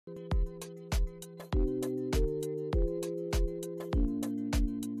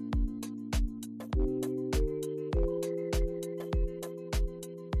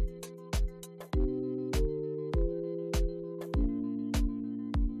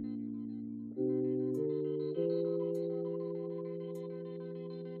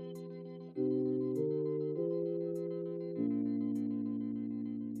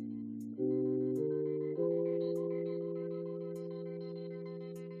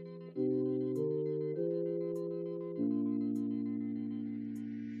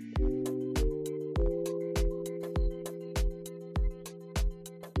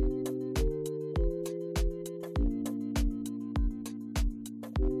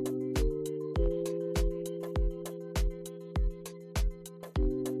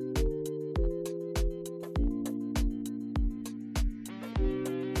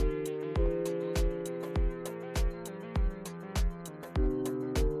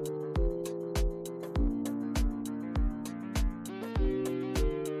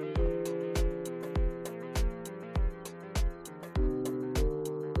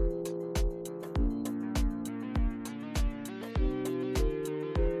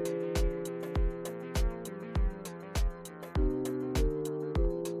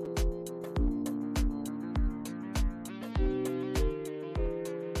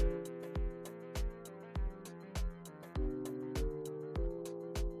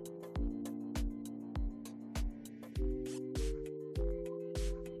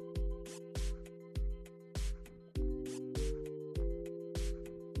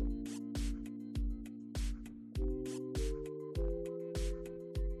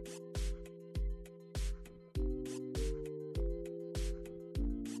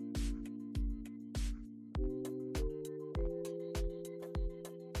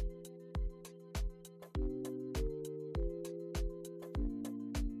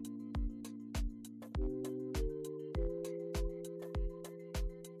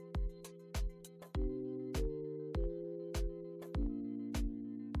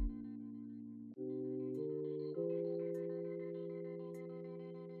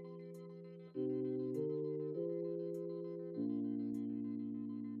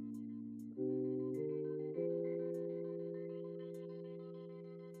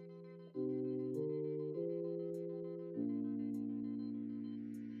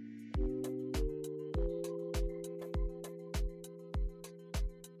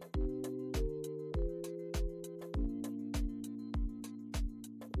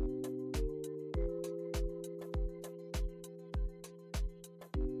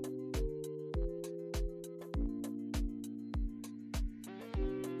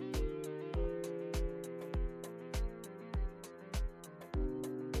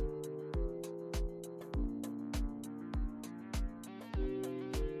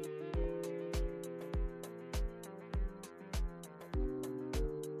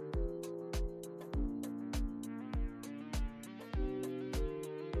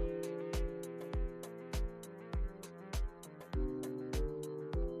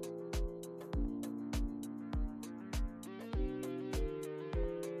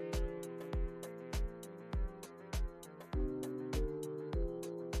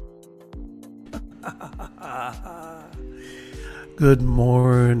Good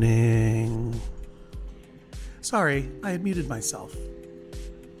morning. Sorry, I had muted myself.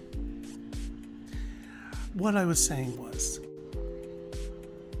 What I was saying was,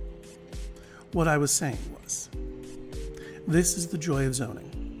 this is the joy of zoning.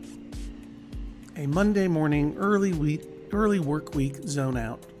 A Monday morning, early work week zone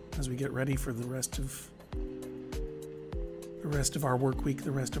out as we get ready for the rest of our work week,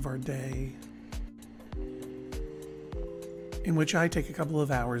 the rest of our day, in which I take a couple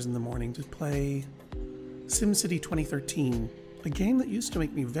of hours in the morning to play SImCity 2013, a game that used to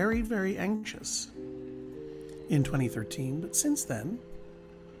make me very, very anxious in 2013, but since then,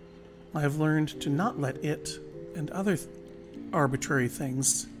 I have learned to not let it and other arbitrary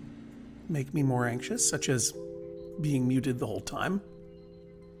things make me more anxious, such as being muted the whole time.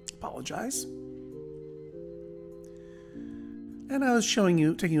 Apologize. And I was taking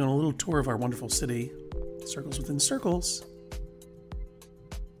you on a little tour of our wonderful city, circles within circles,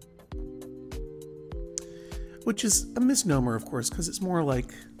 which is a misnomer, of course, because it's more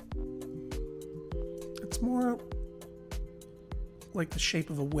like the shape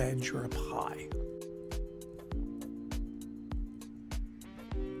of a wedge or a pie.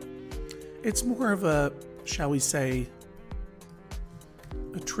 It's more of a, shall we say,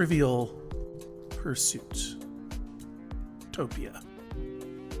 a trivial pursuit. Topia.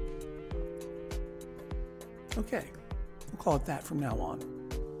 Okay, we'll call it that from now on.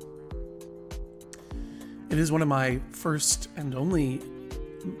 It is one of my first and only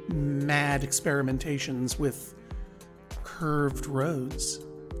mad experimentations with curved roads.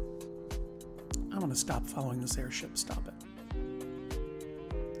 I want to stop following this airship. Stop it.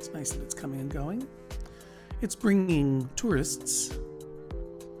 It's nice that it's coming and going. It's bringing tourists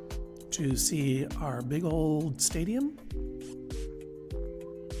to see our big old stadium,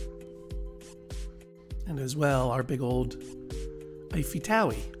 and as well our big old EIFFEL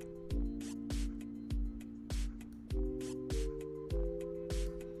Tower.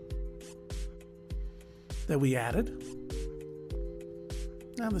 That we added.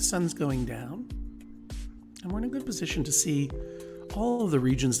 Now the sun's going down, and we're in a good position to see all of the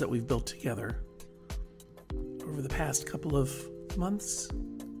regions that we've built together over the past couple of months.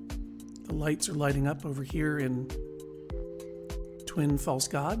 The lights are lighting up over here in Twin False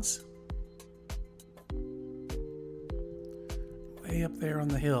Gods. Way up there on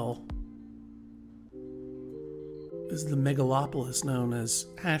the hill is the megalopolis known as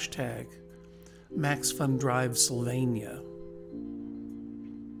 #MaxFunDriveSylvania.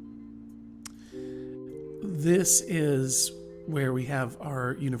 This is where we have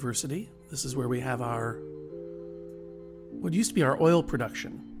our university. This is where we have what used to be our oil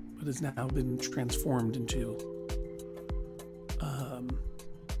production, but has now been transformed into,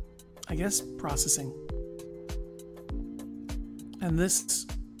 I guess, processing. And this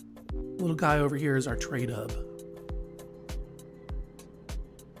little guy over here is our trade hub.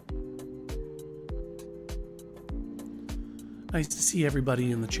 Nice to see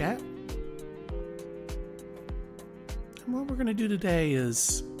everybody in the chat. And what we're going to do today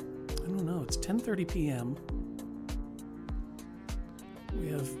is, I don't know, it's 10:30 p.m. We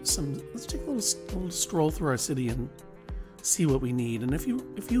have let's take a little stroll through our city and see what we need. And if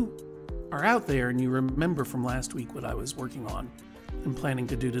you are out there and you remember from last week what I was working on and planning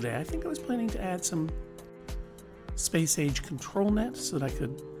to do today, I think I was planning to add some space age control net so that I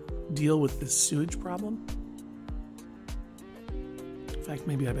could deal with this sewage problem. In fact,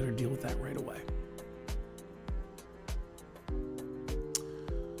 maybe I better deal with that right away.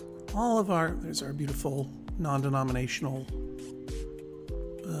 There's our beautiful non-denominational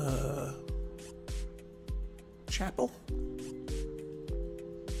chapel.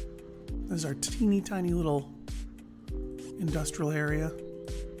 There's our teeny tiny little industrial area.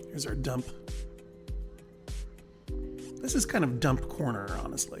 Here's our dump. This is kind of dump corner,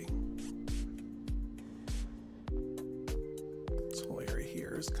 honestly. This whole area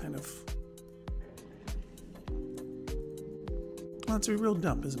here is kind of, well, it's a real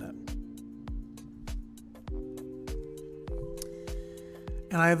dump, isn't it?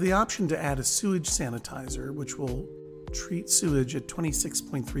 And I have the option to add a sewage sanitizer, which will treat sewage at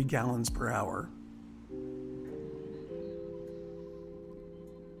 26.3 gallons per hour.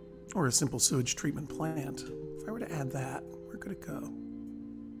 Or a simple sewage treatment plant. If I were to add that, where could it go?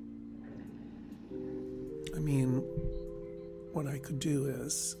 I mean, what I could do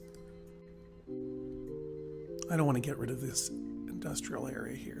is, I don't want to get rid of this industrial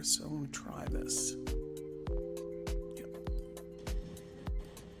area here, so I'm going to try this.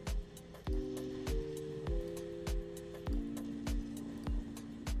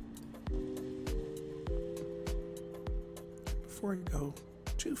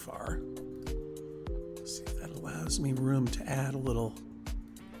 too far. Let's see if that allows me room to add a little.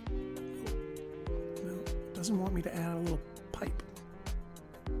 No, it doesn't want me to add a little pipe.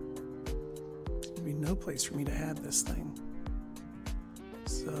 There'd be no place for me to add this thing.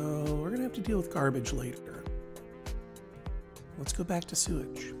 So we're gonna have to deal with garbage later. Let's go back to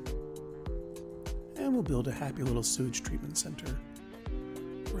sewage. And we'll build a happy little sewage treatment center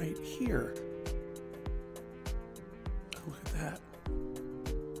right here. Oh, look at that.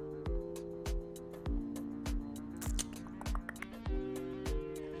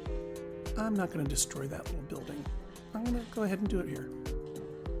 I'm not going to destroy that little building. I'm going to go ahead and do it here.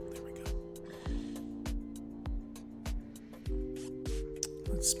 There we go.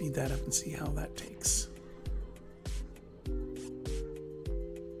 Let's speed that up and see how that takes.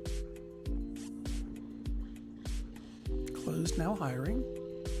 Closed, now hiring.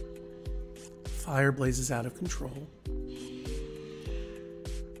 Fire blazes out of control.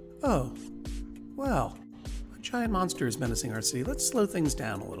 Oh, well, a giant monster is menacing our city. Let's slow things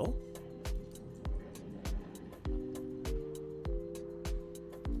down a little.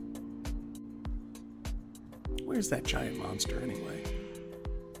 Where's that giant monster anyway?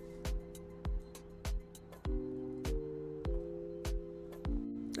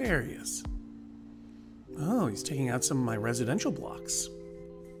 There he is. Oh, he's taking out some of my residential blocks.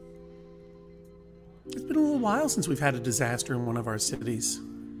 It's been a little while since we've had a disaster in one of our cities.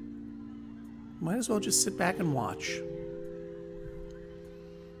 Might as well just sit back and watch.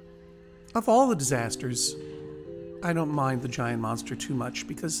 Of all the disasters, I don't mind the giant monster too much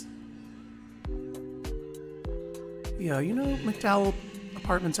because, yeah, you know, McDowell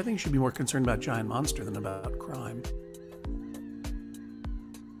Apartments, I think you should be more concerned about giant monster than about crime.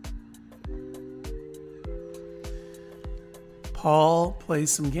 Paul plays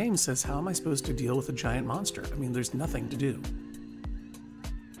some games, says, how am I supposed to deal with a giant monster? I mean, there's nothing to do.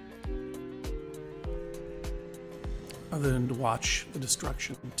 Other than to watch the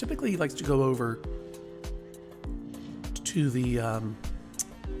destruction. Typically he likes to go over to the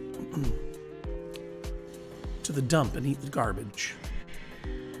dump and eat the garbage.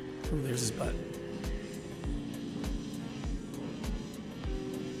 Oh, there's his butt.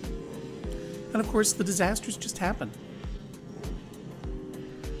 And of course the disasters just happen.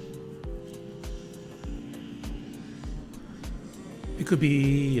 It could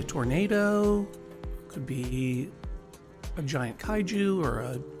be a tornado, it could be a giant kaiju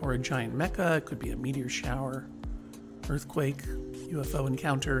or a giant mecha, it could be a meteor shower, earthquake, UFO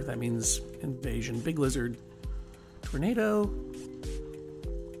encounter, that means invasion, big lizard, tornado,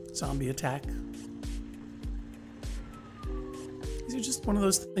 zombie attack. These are just one of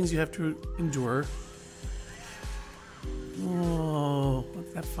those things you have to endure. Oh,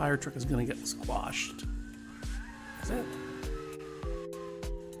 look, that fire truck is gonna get squashed. Is it?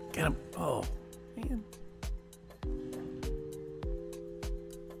 Get him. Oh, man.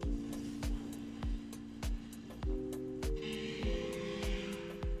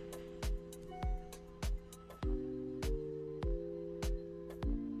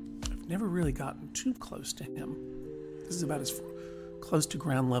 I've never really gotten too close to him. This is about as close to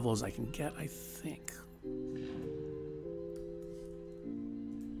ground level as I can get, I think.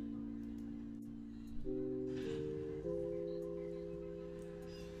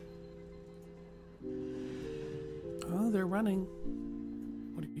 Oh, they're running.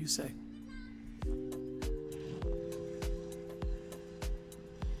 What do you say?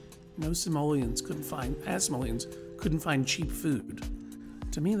 No simoleons couldn't find, as simoleons couldn't find cheap food.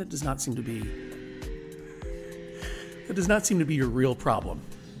 To me, that does not seem to be your real problem.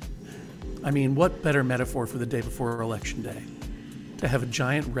 I mean, what better metaphor for the day before Election Day? To have a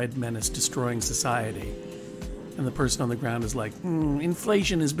giant red menace destroying society, and the person on the ground is like,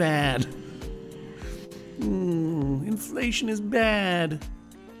 inflation is bad. Inflation is bad.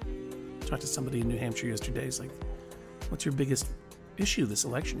 I talked to somebody in New Hampshire yesterday. He's like, what's your biggest issue this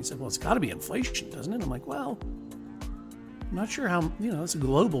election? He said, well, it's got to be inflation, doesn't it? I'm like, well, I'm not sure how, it's a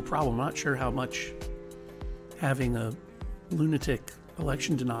global problem. I'm not sure how much having a lunatic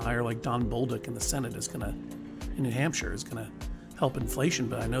election denier like Don Bolduc in the Senate in New Hampshire is going to help inflation,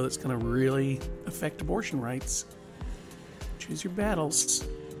 but I know that's going to really affect abortion rights. Choose your battles.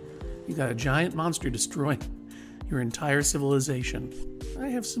 You got a giant monster destroying your entire civilization. I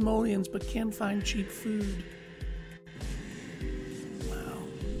have simoleons, but can't find cheap food. Wow.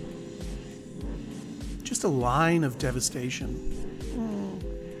 Just a line of devastation.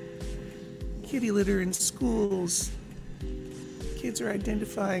 Kitty litter in schools. Kids are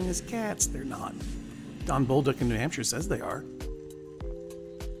identifying as cats. They're not. Don Bolduc in New Hampshire says they are.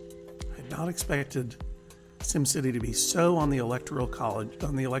 I had not expected SimCity to be so on the electoral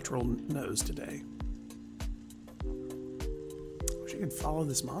nose today. Wish I could follow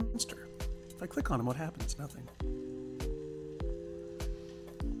this monster. If I click on him, what happens? Nothing.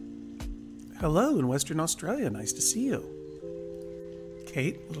 Hello in Western Australia. Nice to see you.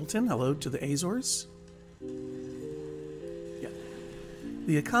 Kate Littleton, hello to the Azores. Yeah.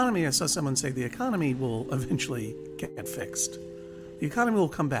 The economy, I saw someone say the economy will eventually get fixed. The economy will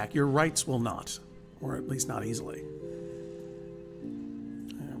come back. Your rights will not. Or at least not easily.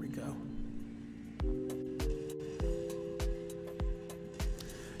 There we go.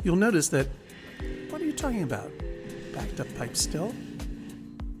 You'll notice that, what are you talking about? Backed up pipe still?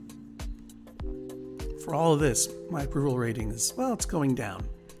 For all of this, my approval rating is, well, it's going down.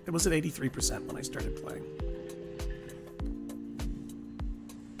 It was at 83% when I started playing.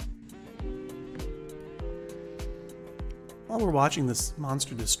 While we're watching this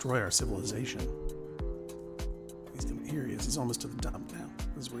monster destroy our civilization, here he is. He's almost to the dump now.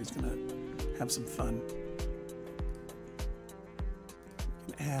 This is where he's going to have some fun.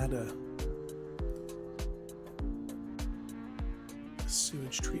 We can add a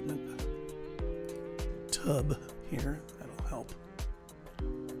sewage treatment tub here. That'll help.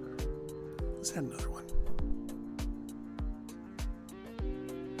 Let's add another one.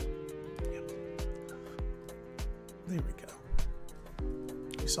 Yeah. There we go.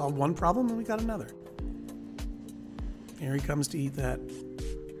 We solved one problem and we got another. Here he comes to eat that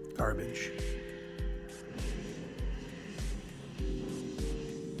garbage.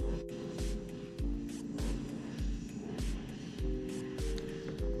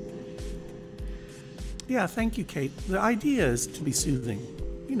 Yeah, thank you, Kate. The idea is to be soothing.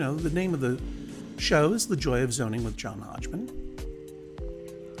 You know, the name of the show is The Joy of Zoning with John Hodgman.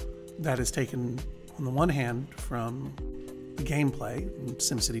 That is taken, on the one hand, from the gameplay in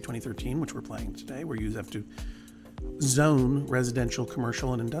SimCity 2013, which we're playing today, where you have to zone residential,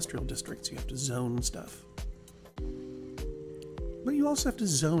 commercial, and industrial districts. You have to zone stuff. But you also have to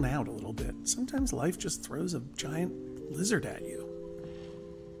zone out a little bit. Sometimes life just throws a giant lizard at you.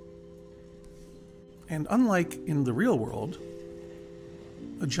 And unlike in the real world,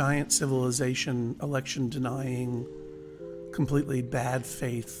 a giant civilization, election-denying, completely bad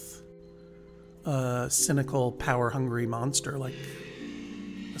faith, cynical, power-hungry monster like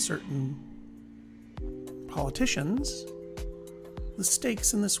a certain politicians, the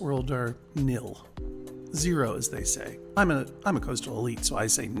stakes in this world are nil. Zero, as they say. I'm a coastal elite, so I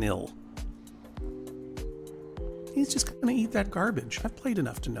say nil. He's just going to eat that garbage. I've played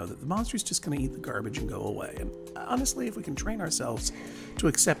enough to know that the monster's just going to eat the garbage and go away. And honestly, if we can train ourselves to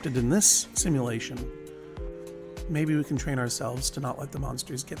accept it in this simulation, maybe we can train ourselves to not let the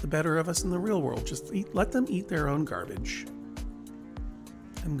monsters get the better of us in the real world. Just let them eat their own garbage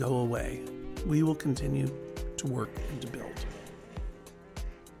and go away. We will continue to work and to build.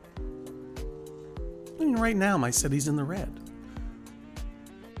 I mean, right now my city's in the red.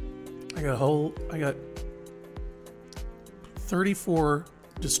 I got 34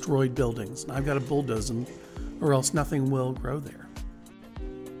 destroyed buildings, and I've got to bulldoze them, or else nothing will grow there.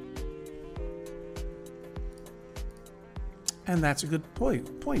 And that's a good point,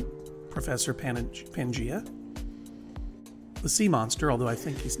 Professor Pangea. The sea monster, although I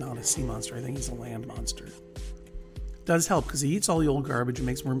think he's not a sea monster, I think he's a land monster, does help because he eats all the old garbage and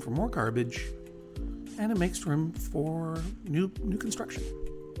makes room for more garbage, and it makes room for new construction.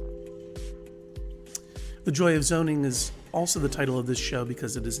 The Joy of Zoning is also the title of this show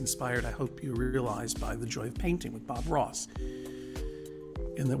because it is inspired, I hope you realize, by The Joy of Painting with Bob Ross,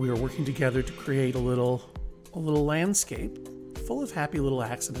 in that we are working together to create a little landscape full of happy little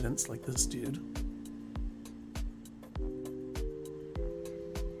accidents like this dude.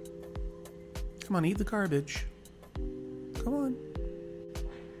 Come on, eat the garbage. Come on.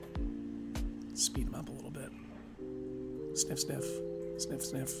 Speed him up a little bit. Sniff, sniff. Sniff,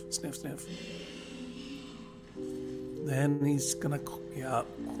 sniff. Sniff, sniff. Then he's gonna,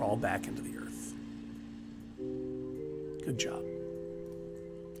 crawl back into the earth. Good job.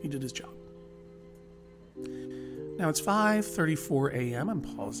 He did his job. Now it's 5:34 a.m. I'm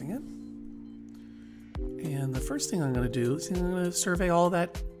pausing it. And the first thing I'm gonna do is I'm gonna survey all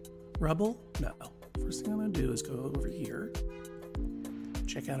that rubble. No. First thing I'm gonna do is go over here,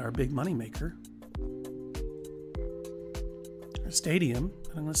 check out our big money maker, our stadium,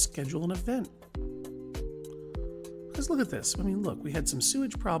 and I'm gonna schedule an event. Because look at this. I mean, look, we had some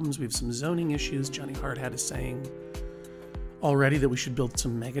sewage problems. We have some zoning issues. Johnny Hart had a saying already that we should build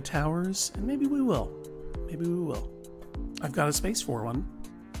some mega towers, and maybe we will. Maybe we will. I've got a space for one.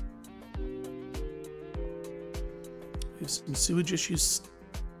 We have some sewage issues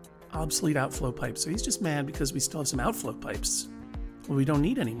obsolete outflow pipes. So he's just mad because we still have some outflow pipes. Well, we don't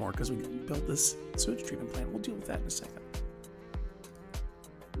need any more because we built this sewage treatment plant. We'll deal with that in a second.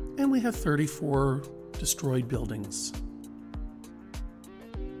 And we have 34 destroyed buildings.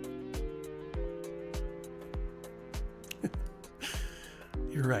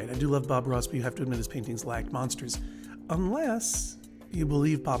 You're right. I do love Bob Ross, but you have to admit his paintings lacked monsters. Unless you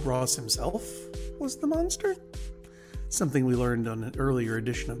believe Bob Ross himself was the monster. Something we learned on an earlier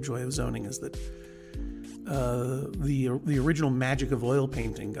edition of Joy of Zoning is that the original Magic of Oil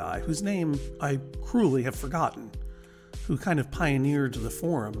painting guy, whose name I cruelly have forgotten, who kind of pioneered the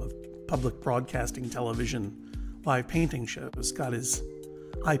form of public broadcasting television live painting shows, got his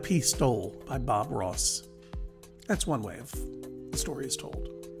IP stole by Bob Ross. That's one way of the story is told.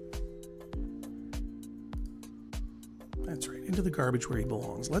 That's right, into the garbage where he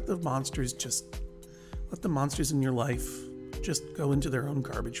belongs. Let the monsters in your life just go into their own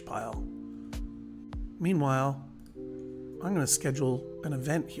garbage pile. Meanwhile, I'm going to schedule an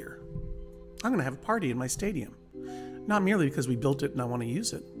event here. I'm going to have a party in my stadium. Not merely because we built it and I want to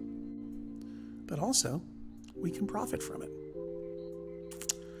use it, but also we can profit from it.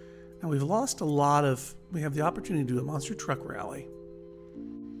 Now we've lost a lot of, we have the opportunity to do a monster truck rally,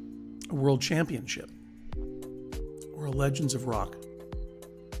 a world championship, or a Legends of Rock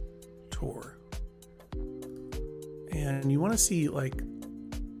tour. And you want to see, like,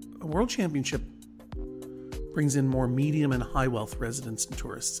 a world championship brings in more medium and high wealth residents and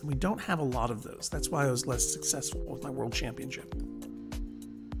tourists, and we don't have a lot of those. That's why I was less successful with my world championship.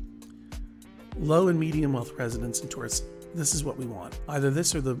 Low and medium wealth residents and tourists, this is what we want. Either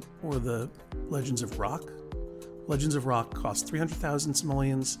this or the Legends of Rock. Legends of Rock costs 300,000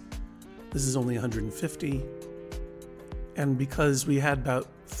 simoleons. This is only 150. And because we had about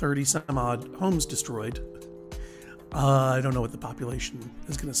 30 some odd homes destroyed, I don't know what the population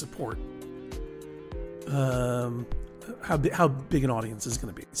is going to support. How big an audience is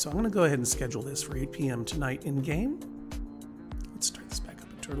going to be. So I'm going to go ahead and schedule this for 8 p.m. tonight in game. Let's start this back up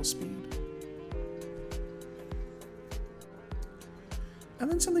at turtle speed. And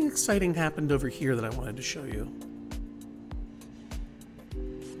then something exciting happened over here that I wanted to show you.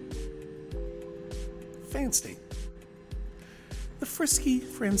 Fancy. The Frisky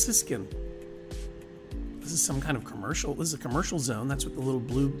Franciscan. This is some kind of commercial. This is a commercial zone. That's what the little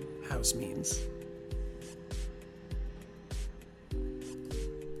blue house means.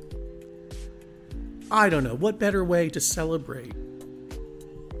 I don't know. What better way to celebrate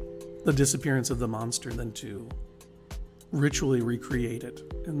the disappearance of the monster than to ritually recreate it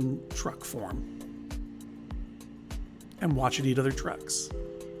in truck form and watch it eat other trucks?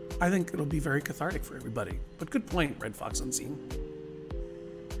 I think it'll be very cathartic for everybody. But good point, Red Fox Unseen.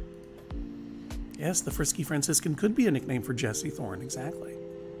 Yes, the Frisky Franciscan could be a nickname for Jesse Thorne, exactly.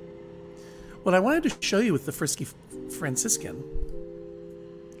 What I wanted to show you with the Frisky Franciscan...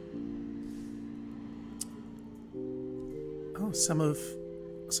 Oh, some of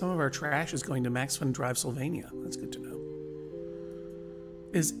our trash is going to Max Fun Drive, Sylvania. That's good to know.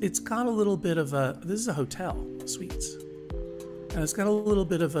 It's got a little bit of a... This is a hotel, Suites. And it's got a little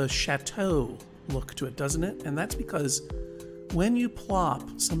bit of a chateau look to it, doesn't it? And that's because when you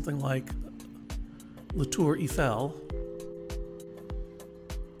plop something like La Tour Eiffel,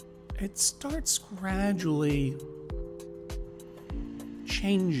 it starts gradually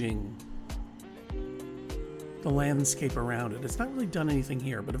changing the landscape around it. It's not really done anything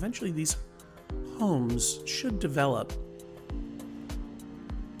here, but eventually these homes should develop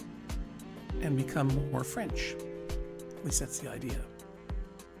and become more French. At least that's the idea.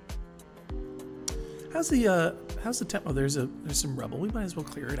 How's the tempo? Oh, there's some rubble. We might as well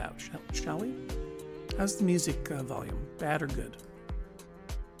clear it out, shall we? How's the music volume? Bad or good?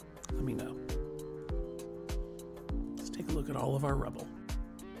 Let me know. Let's take a look at all of our rubble.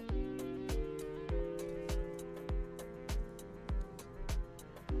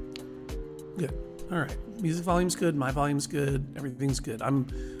 Good. All right. Music volume's good. My volume's good. Everything's good. I'm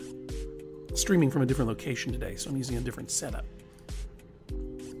streaming from a different location today, so I'm using a different setup.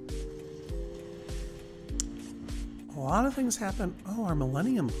 A lot of things happen. Oh, our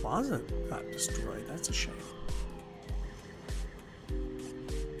Millennium Plaza got destroyed. That's a shame.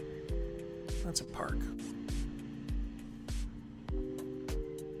 That's a park.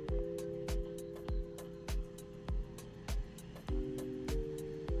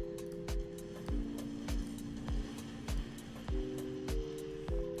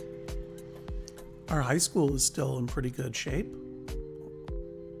 Our high school is still in pretty good shape.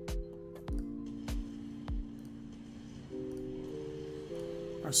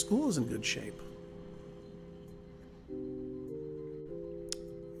 Our school is in good shape.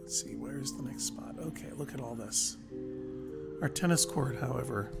 Let's see Where's the next spot? Okay, look at all this. Our tennis court,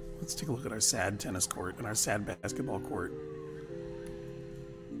 however, let's take a look at our sad tennis court and our sad basketball court.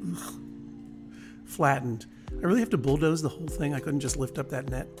 Ugh. Flattened. I really have to bulldoze the whole thing? I couldn't just lift up that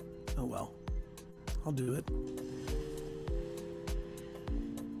net? Oh well. I'll do it.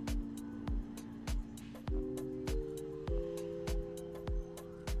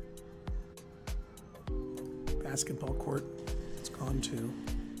 Basketball court. It's gone too.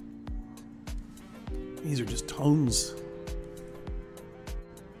 These are just tones.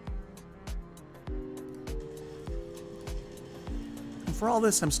 And for all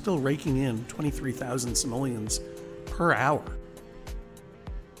this, I'm still raking in 23,000 simoleons per hour.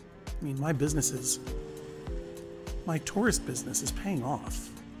 I mean, my tourist business is paying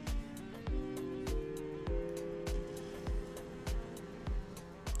off.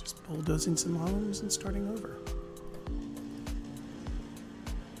 Just bulldozing some homes and starting over.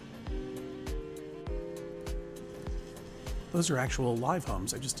 Those are actual live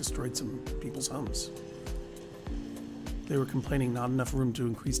homes. I just destroyed some people's homes. They were complaining not enough room to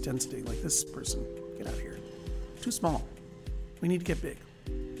increase density. Like this person, get out of here. Too small. We need to get big.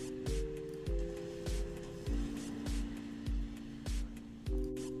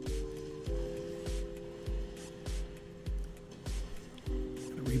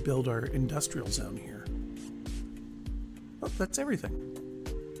 Gotta rebuild our industrial zone here. Oh, that's everything.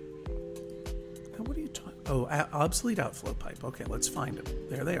 What are you talking? Oh, obsolete outflow pipe. Okay, let's find them.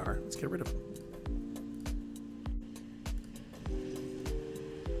 There they are. Let's get rid of them.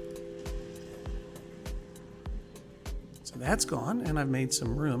 So that's gone, and I've made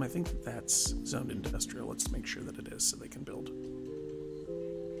some room. I think that's zoned industrial. Let's make sure that it is so they can build.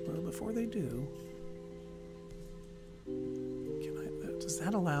 Well, before they do, does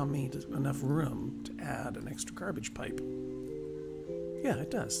that allow me enough room to add an extra garbage pipe? Yeah,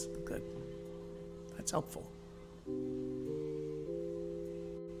 it does. Good. That's helpful. And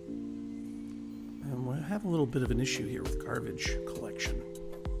we have a little bit of an issue here with garbage collection.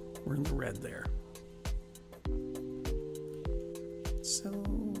 We're in the red there. So,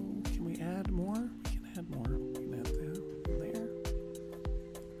 can we add more? We can add more. We can add that there.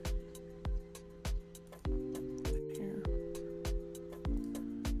 There.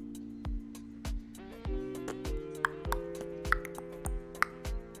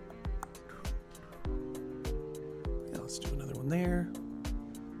 Yeah, let's do another one there.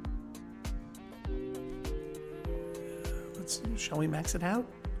 Shall we max it out?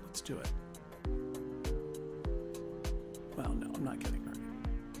 Let's do it. Well, no, I'm not getting right.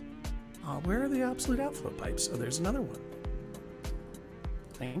 Where are the obsolete outflow pipes? Oh, there's another one.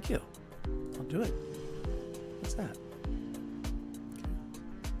 Thank you. I'll do it. What's that? Okay.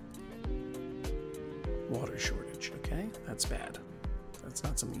 Water shortage, okay? That's bad. That's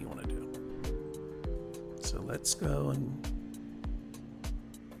not something you want to do. So let's go and...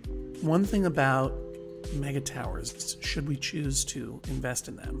 One thing about mega towers, should we choose to invest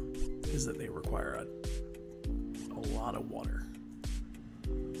in them, is that they require a lot of water.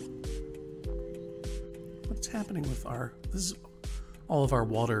 What's happening with this is all of our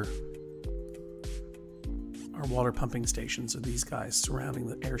water pumping stations are these guys surrounding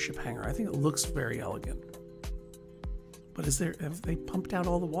the airship hangar. I think it looks very elegant. But have they pumped out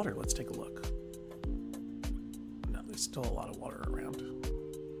all the water? Let's take a look. No, there's still a lot of water around.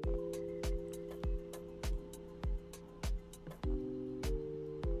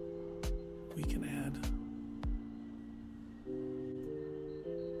 We can add.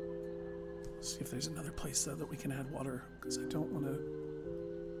 See if there's another place though that we can add water, because I don't want to.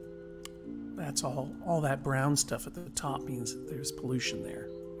 That's all that brown stuff at the top means that there's pollution there,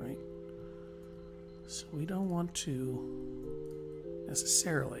 right? So we don't want to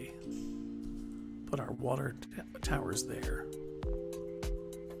necessarily put our water towers there.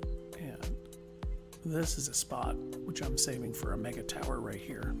 And this is a spot which I'm saving for a mega tower right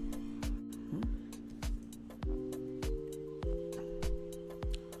here.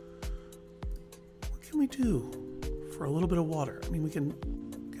 What can we do for a little bit of water? I mean, we can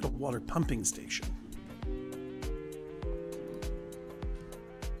get a water pumping station.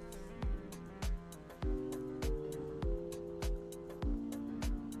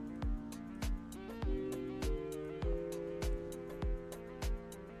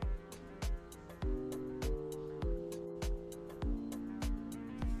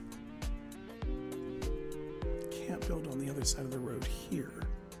 Can't build on the other side of the road here.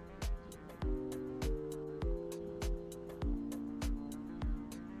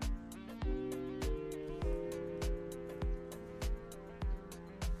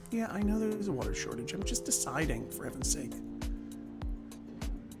 Yeah, I know there's a water shortage. I'm just deciding, for heaven's sake.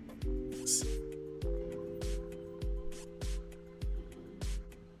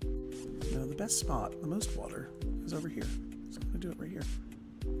 the best spot, the most water, is over here. So I'm going to do it right here.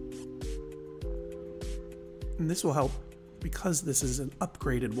 And this will help, because this is an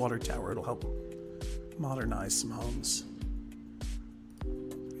upgraded water tower, it'll help modernize some homes.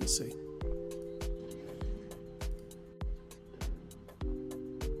 You'll see.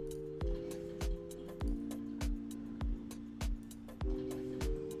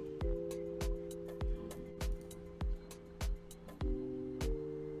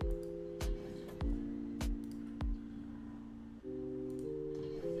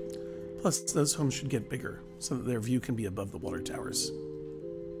 Plus, those homes should get bigger so that their view can be above the water towers.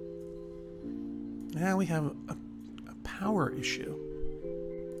 Now we have a power issue.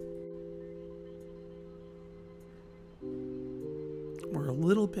 We're a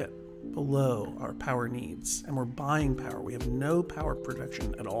little bit below our power needs, and we're buying power. We have no power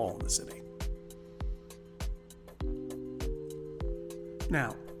production at all in the city.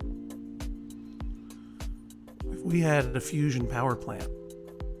 Now, if we had a fusion power plant,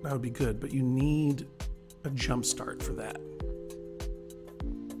 that would be good, but you need a jump start for that.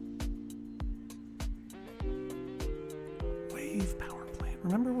 Wave power plant.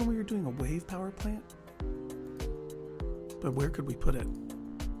 Remember when we were doing a wave power plant? But where could we put it?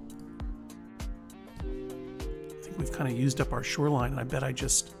 I think we've kind of used up our shoreline, and I bet I've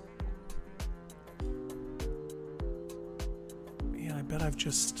just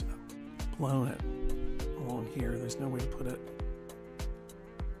blown it along here. There's no way to put it.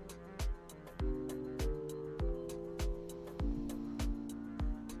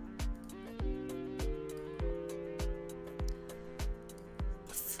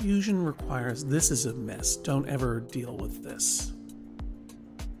 Fusion requires, this is a mess. Don't ever deal with this.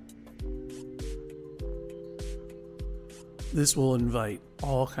 This will invite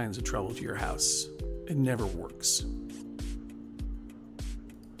all kinds of trouble to your house. It never works.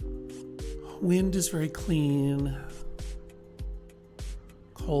 Wind is very clean.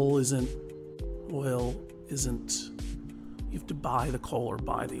 Coal isn't. Oil isn't. You have to buy the coal or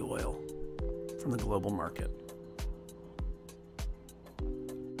buy the oil from the global market.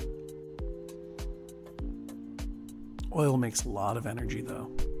 Oil makes a lot of energy,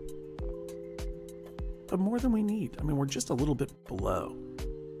 though. But more than we need. I mean, we're just a little bit below.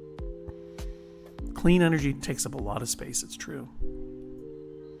 Clean energy takes up a lot of space, it's true.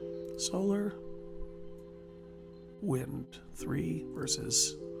 Solar, wind, 3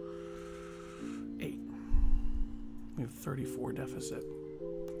 versus 8. We have 34 deficit.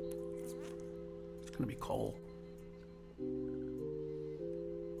 It's going to be coal.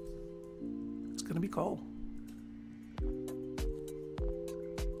 It's going to be coal.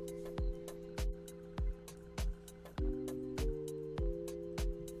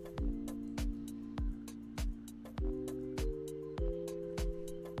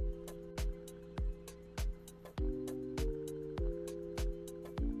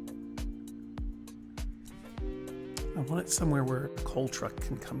 I want it somewhere where a coal truck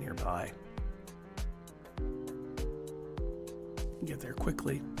can come nearby. Get there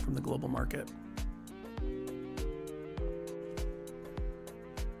quickly from the global market.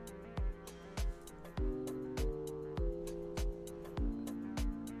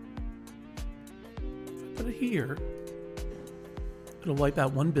 If I put it here, it'll wipe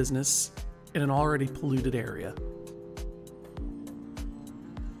out one business in an already polluted area.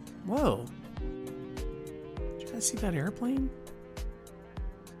 Whoa. See that airplane?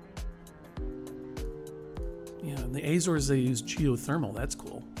 Yeah, in the Azores they use geothermal. That's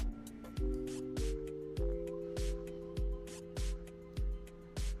cool.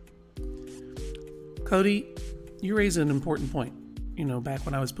 Cody, you raise an important point. You know, back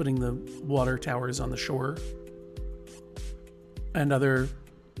when I was putting the water towers on the shore and other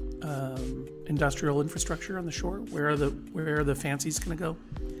industrial infrastructure on the shore, where are the fancies going to go?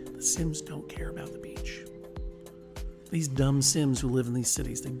 The Sims don't care about the beach. These dumb Sims who live in these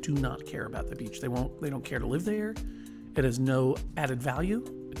cities, they do not care about the beach. They don't care to live there. It has no added value.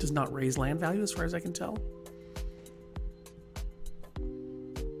 It does not raise land value as far as I can tell.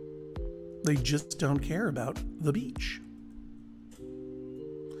 They just don't care about the beach.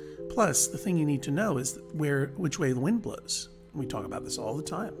 Plus, the thing you need to know is which way the wind blows. We talk about this all the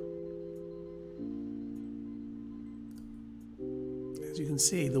time. As you can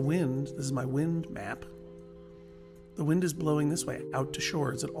see, the wind, this is my wind map. The wind is blowing this way, out to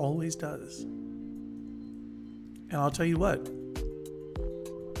shore, as it always does. And I'll tell you what,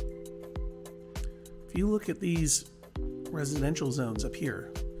 if you look at these residential zones up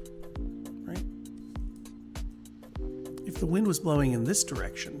here, right? If the wind was blowing in this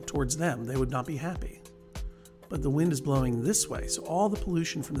direction, towards them, they would not be happy. but the wind is blowing this way, so all the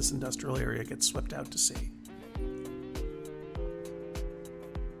pollution from this industrial area gets swept out to sea.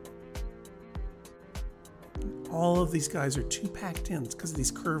 All of these guys are too packed in because of these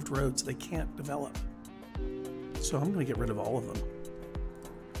curved roads. They can't develop. So I'm going to get rid of all of them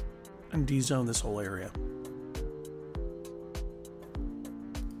and de-zone this whole area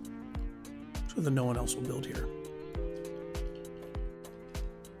so that no one else will build here.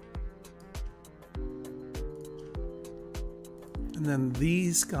 And then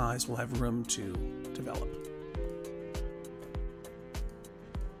these guys will have room to develop.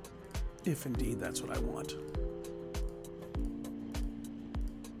 If indeed that's what I want.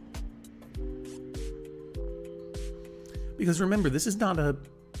 Because remember, this is not a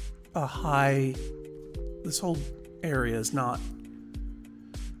high, this whole area is not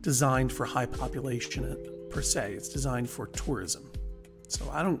designed for high population per se. It's designed for tourism. So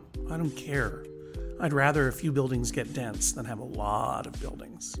I don't care. I'd rather a few buildings get dense than have a lot of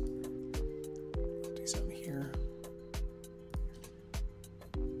buildings. Do something here.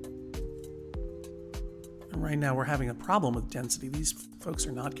 And right now we're having a problem with density. These folks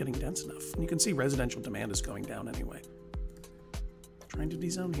are not getting dense enough. And you can see residential demand is going down anyway. Trying to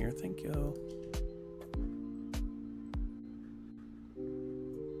de-zone here, thank you.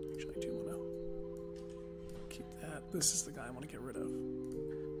 Actually, I do want to keep that. This is the guy I want to get rid of.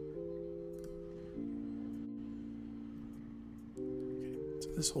 Okay, so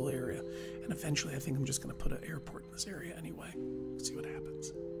this whole area. And eventually I think I'm just going to put an airport in this area anyway. See what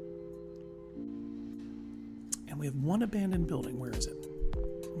happens. And we have one abandoned building. Where is it?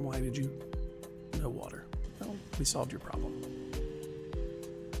 Why did you? No water. Well, we solved your problem.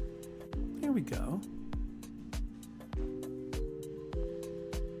 There we go.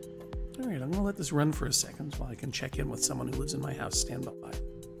 All right, I'm going to let this run for a second while I can check in with someone who lives in my house. Stand by.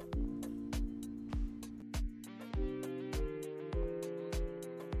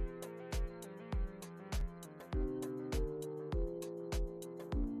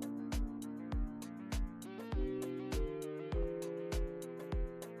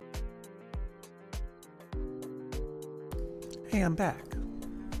 Hey, I'm back.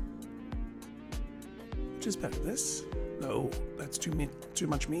 Which is better, this? No, that's too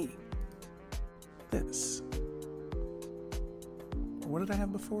much me. This. What did I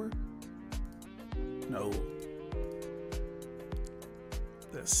have before? No.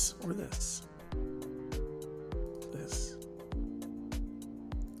 This or this. This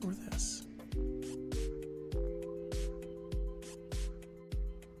or this.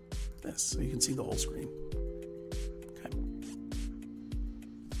 This, so you can see the whole screen.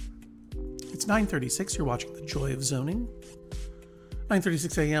 It's 9:36. You're watching The Joy of Zoning.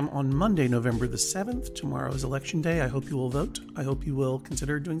 9:36 a.m. on Monday, November the 7th. Tomorrow is Election Day. I hope you will vote. I hope you will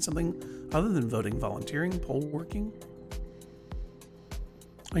consider doing something other than voting, volunteering, poll working.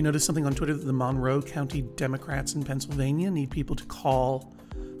 I noticed something on Twitter that the Monroe County Democrats in Pennsylvania need people to call,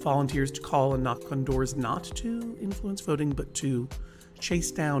 volunteers to call and knock on doors, not to influence voting, but to chase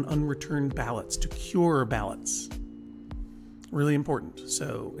down unreturned ballots, to cure ballots. Really important.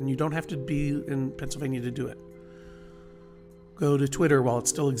 So, and you don't have to be in Pennsylvania to do it. Go to Twitter while it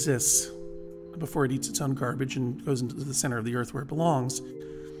still exists, before it eats its own garbage and goes into the center of the earth where it belongs,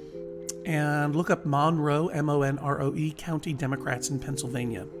 and look up Monroe, M-O-N-R-O-E, County Democrats in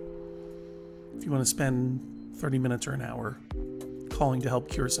Pennsylvania. If you want to spend 30 minutes or an hour calling to help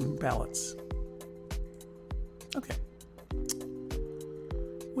cure some ballots. Okay.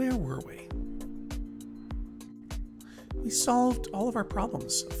 Where were we? We solved all of our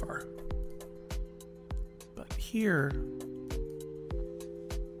problems so far. But here,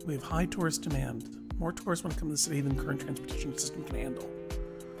 we have high tourist demand. More tourists want to come to the city than the current transportation system can handle.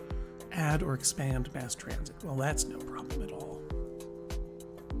 Add or expand mass transit. Well, that's no problem at all.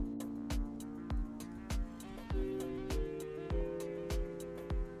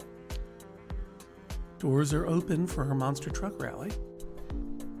 Doors are open for our monster truck rally.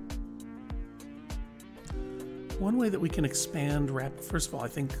 One way that we can expand first of all, I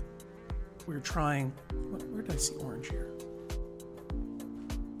think we're trying, where did I see orange here?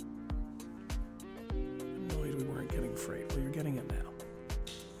 I'm annoyed we weren't getting freight. Well, you're getting it now.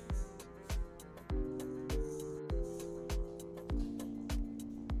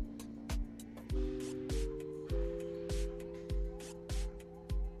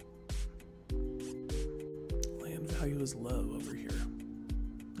 Land value is low over here.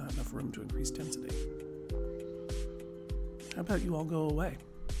 Not enough room to increase density. How about you all go away?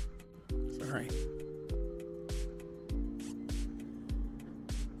 Sorry.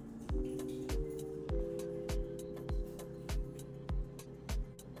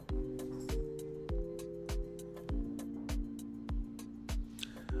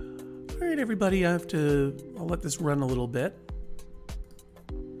 All right, everybody, I'll let this run a little bit.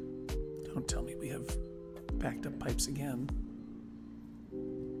 Don't tell me we have backed up pipes again.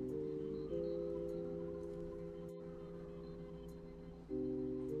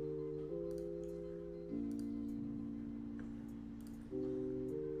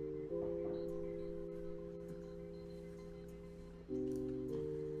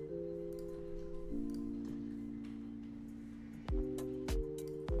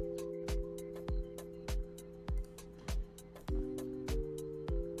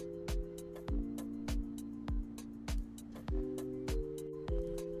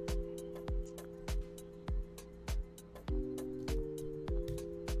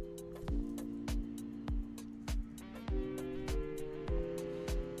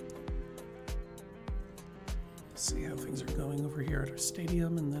 See how things are going over here at our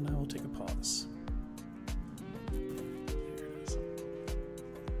stadium, and then I will take a pause. There it is.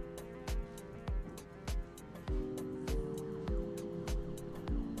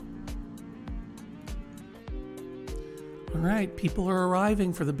 All right, people are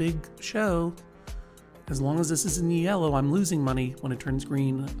arriving for the big show. As long as this is in yellow, I'm losing money. When it turns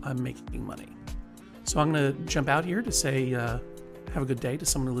green, I'm making money. So I'm going to jump out here to say have a good day to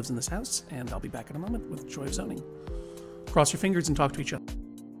someone who lives in this house, and I'll be back in a moment with Joy of Zoning. Cross your fingers and talk to each other.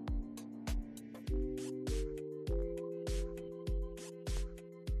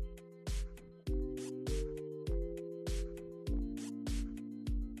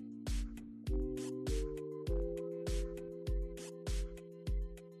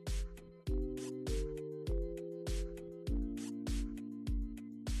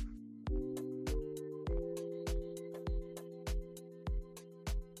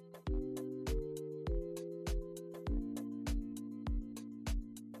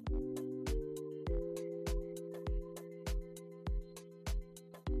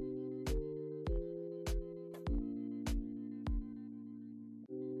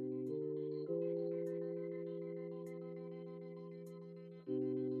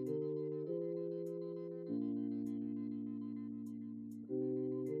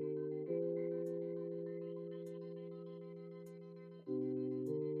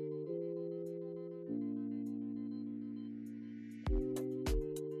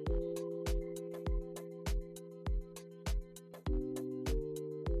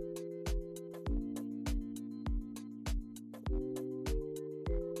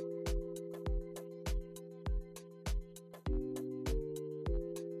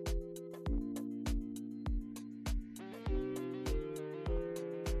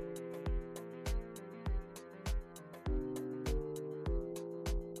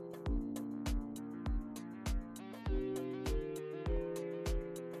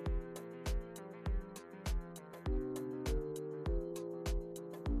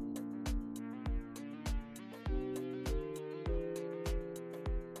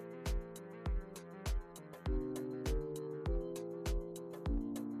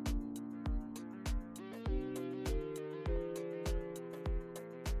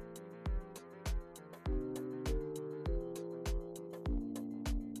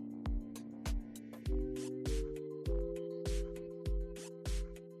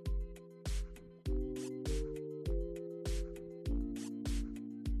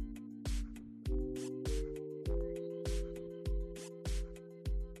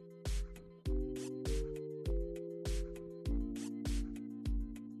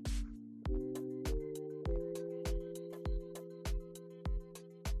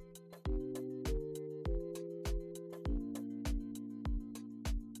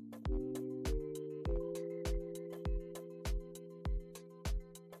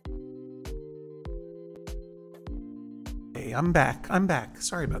 Hey, I'm back.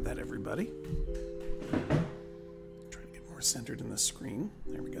 Sorry about that, everybody. Try to get more centered in the screen.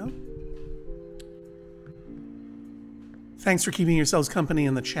 There we go. Thanks for keeping yourselves company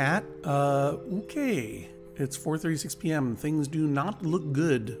in the chat. Okay, it's 4:36 p.m. Things do not look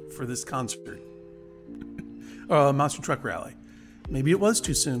good for this concert. Monster Truck Rally. Maybe it was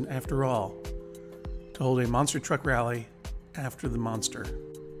too soon, after all, to hold a Monster Truck Rally after the monster.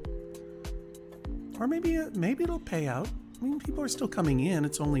 Or maybe it'll pay out. I mean, people are still coming in.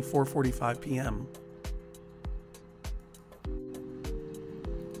 It's only 4:45 p.m.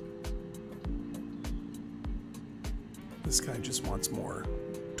 This guy just wants more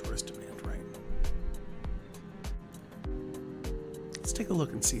tourist demand, right? Let's take a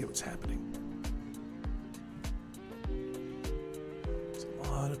look and see what's happening. There's a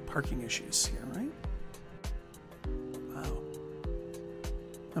lot of parking issues here, right? Wow.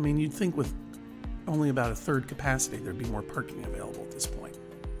 I mean, you'd think with only about a third capacity, there'd be more parking available at this point.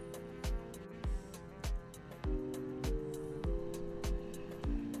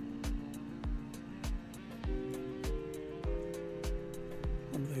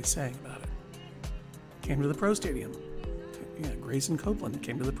 they saying about it? Came to the Pro Stadium. Yeah, Grayson Copeland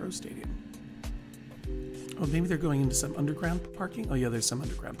came to the Pro Stadium. Oh, maybe they're going into some underground parking? Oh yeah, there's some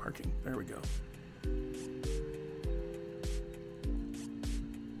underground parking. There we go.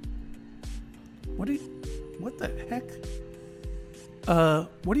 What the heck?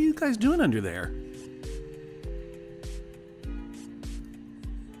 What are you guys doing under there?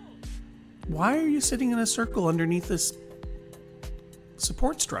 Why are you sitting in a circle underneath this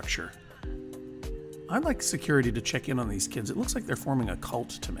support structure? I'd like security to check in on these kids. It looks like they're forming a cult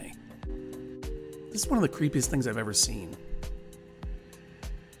to me. This is one of the creepiest things I've ever seen.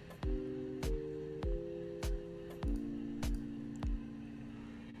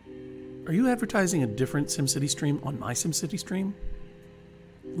 Are you advertising a different SimCity stream on my SimCity stream?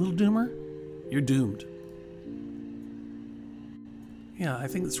 Little Doomer? You're doomed. Yeah, I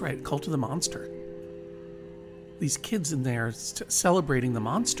think that's right. Cult of the Monster. These kids in there celebrating the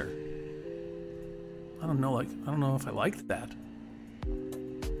monster. I don't know if I liked that.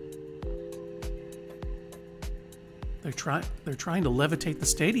 They're trying to levitate the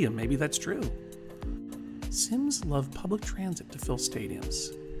stadium. Maybe that's true. Sims love public transit to fill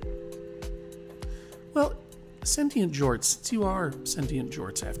stadiums. Well, Sentient Jorts, since you are Sentient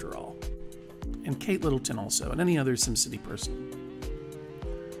Jorts after all, and Kate Littleton also, and any other SimCity person,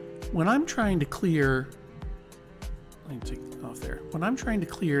 when I'm trying to clear, let me take it off there. When I'm trying to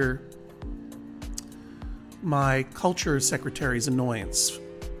clear my culture secretary's annoyance,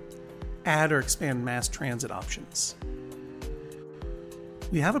 add or expand mass transit options.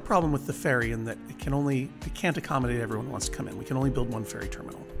 We have a problem with the ferry in that it can't accommodate everyone who wants to come in. We can only build one ferry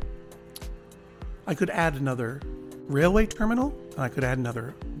terminal. I could add another railway terminal, and I could add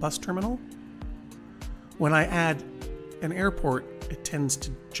another bus terminal. When I add an airport, it tends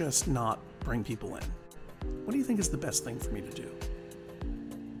to just not bring people in. What do you think is the best thing for me to do?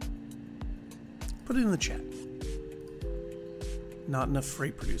 Put it in the chat. Not enough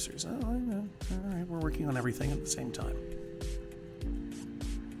freight producers. Oh, I know. All right, we're working on everything at the same time.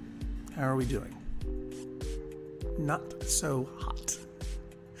 How are we doing? Not so hot.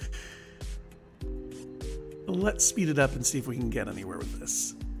 Let's speed it up and see if we can get anywhere with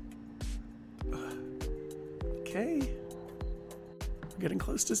this. Okay. We're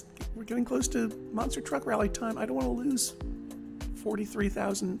getting close to Monster Truck Rally time. I don't want to lose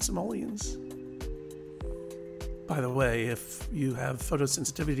 43,000 simoleons. By the way, if you have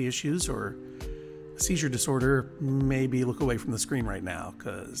photosensitivity issues or seizure disorder, maybe look away from the screen right now,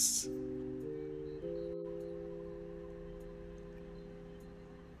 because...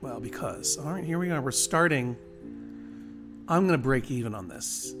 Well, because. All right, here we are. We're starting. I'm going to break even on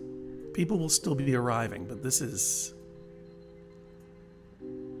this. People will still be arriving, but this is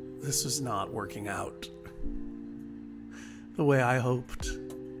not working out the way I hoped.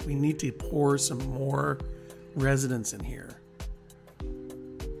 We need to pour some more residents in here.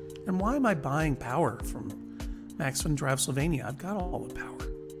 And why am I buying power from Max Fun Drive Sylvania? I've got all the power.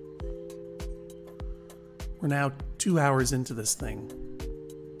 We're now 2 hours into this thing.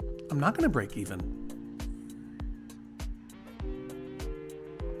 I'm not going to break even.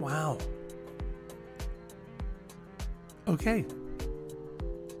 Wow. Okay.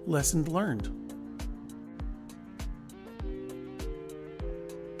 Lesson learned.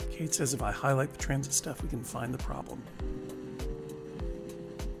 Kate says if I highlight the transit stuff, we can find the problem.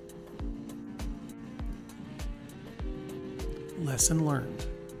 Lesson learned.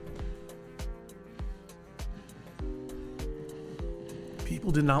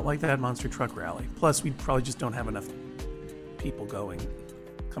 People did not like that Monster Truck Rally. Plus, we probably just don't have enough people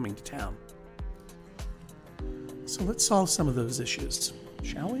coming to town. So let's solve some of those issues,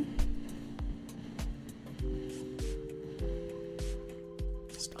 shall we?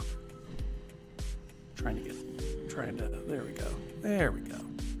 Stop. There we go. There we go.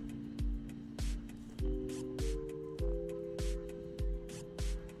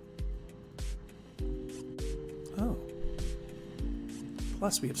 Oh.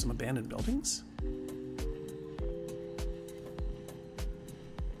 Plus, we have some abandoned buildings.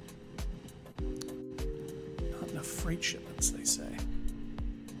 Not enough freight shipments, they say.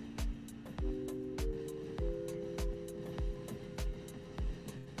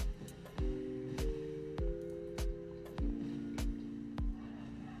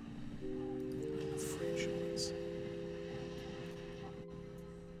 Freight shipments.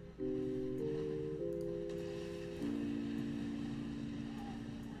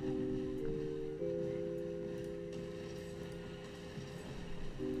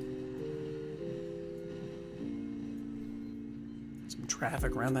 Some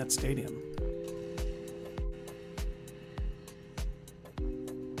traffic around that stadium.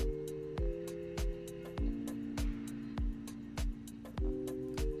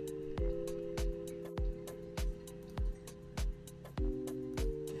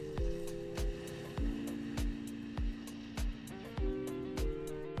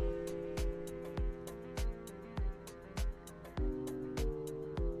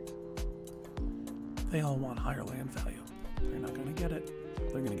 They all want higher land value. They're not going to get it.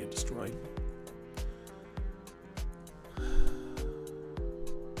 They're going to get destroyed.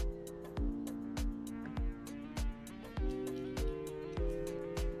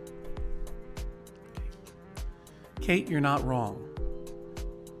 Kate, you're not wrong.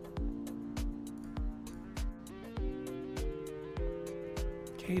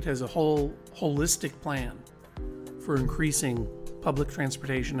 Kate has a whole holistic plan for increasing public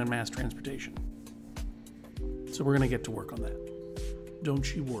transportation and mass transportation. So we're going to get to work on that.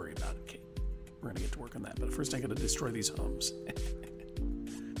 Don't you worry about it, Kate. We're going to get to work on that. But first I got to destroy these homes.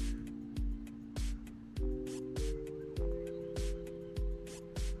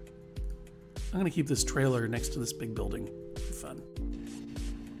 I'm going to keep this trailer next to this big building for fun.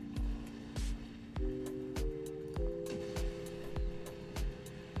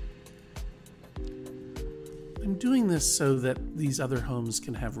 I'm doing this so that these other homes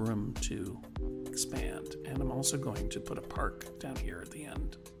can have room to expand. And I'm also going to put a park down here at the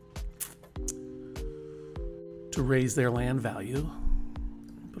end to raise their land value.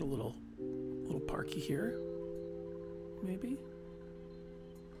 Put a little parky here, maybe.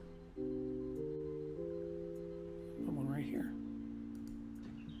 Put one right here.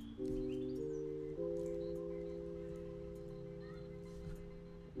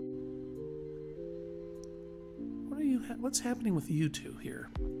 What's happening with you two here?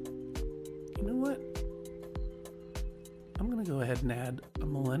 You know what? I'm going to go ahead and add a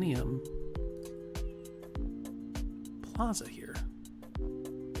Millennium Plaza here.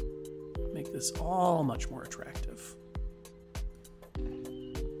 Make this all much more attractive.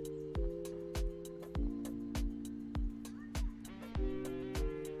 I'm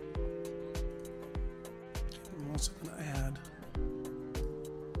also going to add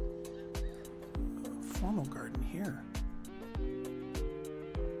a formal garden here.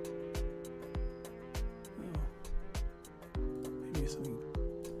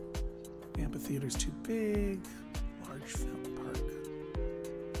 Amphitheater's too big. Large film park.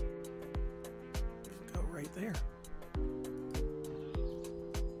 Go right there.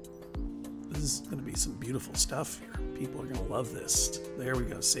 This is going to be some beautiful stuff here. People are going to love this. There we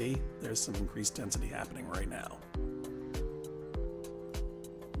go. See? There's some increased density happening right now.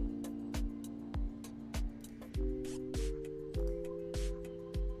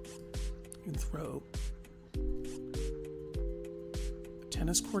 You can throw a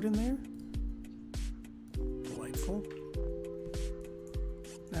tennis court in there. Delightful.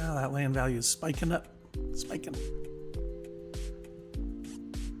 Now that land value is spiking up. Spiking.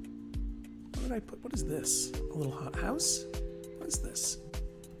 What did I put? What is this? A little hot house? What is this?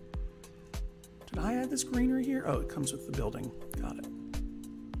 Did I add this greenery here? Oh, it comes with the building. Got it.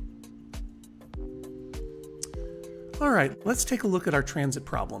 All right, let's take a look at our transit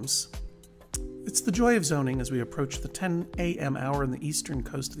problems. It's the joy of zoning as we approach the 10 a.m. hour on the eastern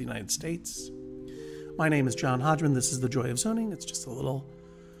coast of the United States. My name is John Hodgman. This is the joy of zoning. It's just a little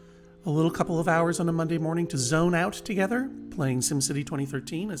couple of hours on a Monday morning to zone out together, playing SimCity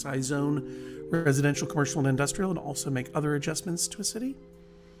 2013 as I zone residential, commercial, and industrial, and also make other adjustments to a city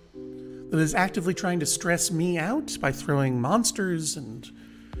that is actively trying to stress me out by throwing monsters and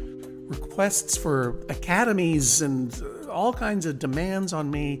requests for academies and all kinds of demands on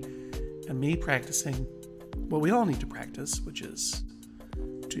me, and me practicing what we all need to practice, which is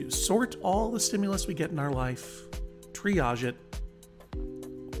to sort all the stimulus we get in our life, triage it,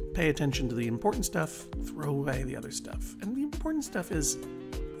 pay attention to the important stuff, throw away the other stuff. And the important stuff is,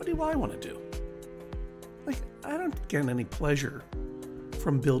 what do I want to do? Like, I don't get any pleasure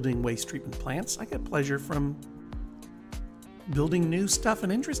from building waste treatment plants. I get pleasure from building new stuff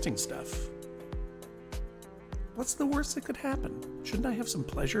and interesting stuff. What's the worst that could happen? Shouldn't I have some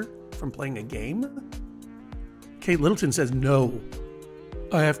pleasure from playing a game? Kate Littleton says, no.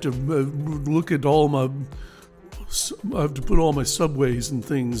 I have to look at all my... I have to put all my subways and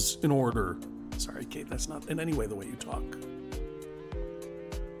things in order. Sorry, Kate, that's not in any way the way you talk.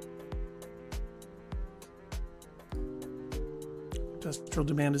 Industrial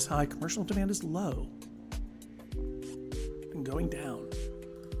demand is high, commercial demand is low. And going down.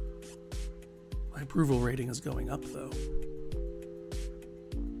 My approval rating is going up, though.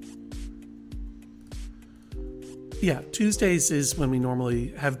 Yeah, Tuesdays is when we normally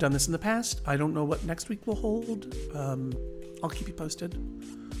have done this in the past. I don't know what next week will hold. I'll keep you posted.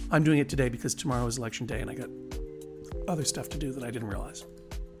 I'm doing it today because tomorrow is election day and I got other stuff to do that I didn't realize.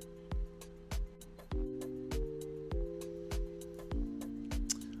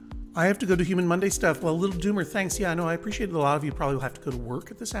 I have to go to Human Monday stuff. Well, Little Doomer, thanks. Yeah, I know, I appreciate it. A lot of you probably will have to go to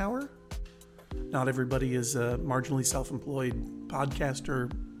work at this hour. Not everybody is a marginally self-employed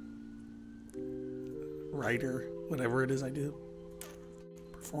podcaster writer, whatever it is I do,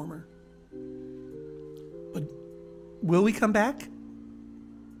 performer. But will we come back?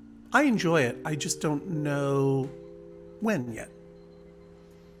 I enjoy it. I just don't know when yet.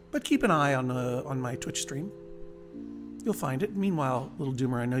 But keep an eye on my Twitch stream. You'll find it. Meanwhile, Little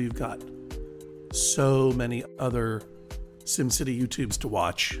Doomer, I know you've got so many other SimCity YouTubes to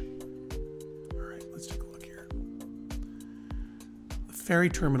watch. All right, let's take a look here. The ferry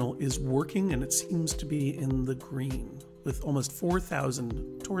terminal is working, and it seems to be in the green, with almost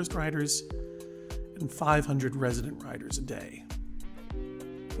 4,000 tourist riders and 500 resident riders a day.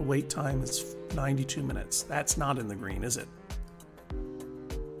 The wait time is 92 minutes. That's not in the green, is it?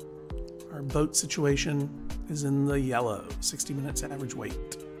 Our boat situation is in the yellow, 60 minutes average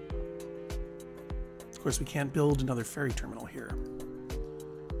wait. Of course, we can't build another ferry terminal here.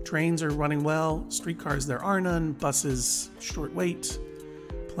 Trains are running well, streetcars there are none, buses, short wait,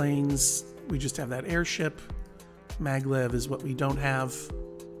 planes, we just have that airship. Maglev is what we don't have.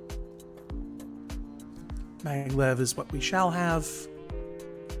 Maglev is what we shall have.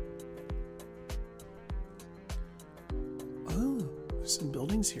 Oh, there's some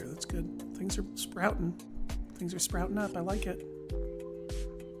buildings here, that's good. Things are sprouting. Things are sprouting up, I like it.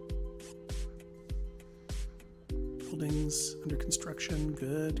 Buildings under construction,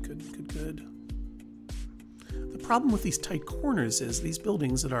 good, good, good, good. The problem with these tight corners is these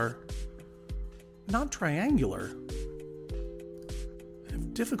buildings that are not triangular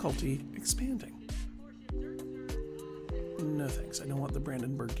have difficulty expanding. No thanks, I don't want the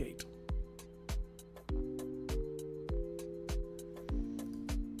Brandenburg Gate.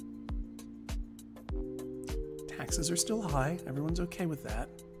 Taxes are still high, everyone's okay with that.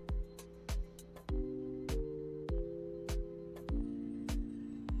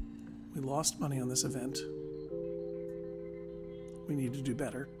 We lost money on this event. We need to do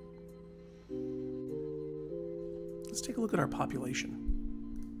better. Let's take a look at our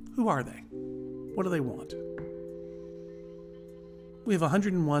population. Who are they? What do they want? We have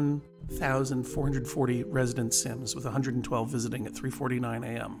 101,440 resident Sims with 112 visiting at 3:49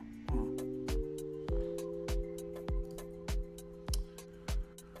 a.m.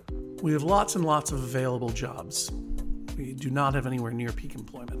 We have lots and lots of available jobs. We do not have anywhere near peak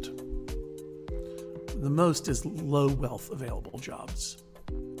employment. The most is low wealth available jobs.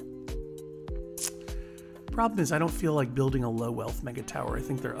 Problem is, I don't feel like building a low wealth mega tower. I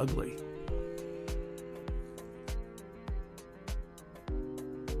think they're ugly.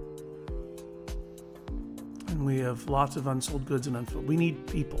 And we have lots of unsold goods and unfilled. We need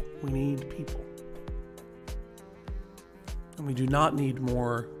people. We need people. And we do not need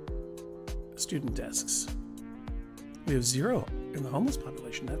more student desks. We have 0 in the homeless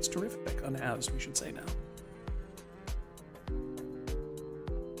population. That's terrific. Unhoused, we should say now.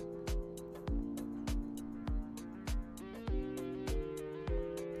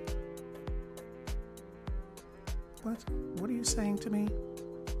 What? What are you saying to me?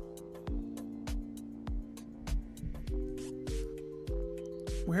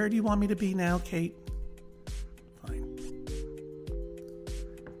 Where do you want me to be now, Kate?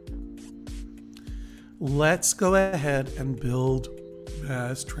 Let's go ahead and build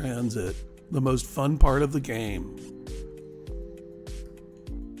mass transit, the most fun part of the game.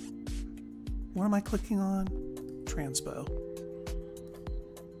 What am I clicking on? Transpo.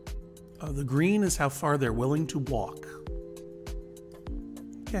 The green is how far they're willing to walk.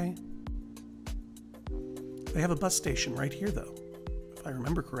 Okay. They have a bus station right here, though, if I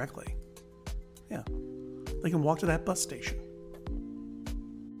remember correctly. Yeah, they can walk to that bus station.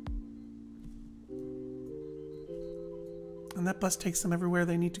 And that bus takes them everywhere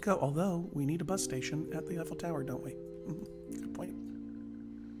they need to go. Although, we need a bus station at the Eiffel Tower, don't we? Good point.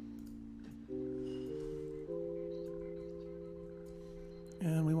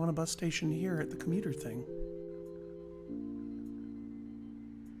 And we want a bus station here at the commuter thing.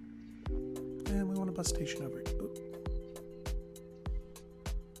 And we want a bus station over here. Oop.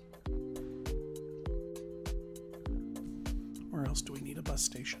 Where else do we need a bus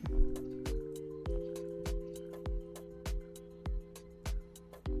station?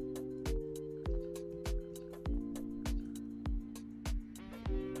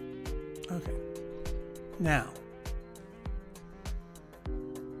 Okay, now,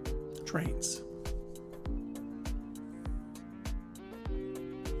 trains.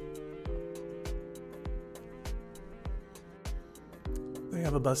 They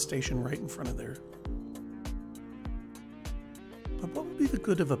have a bus station right in front of there. But what would be the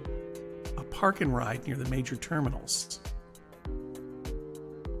good of a park and ride near the major terminals?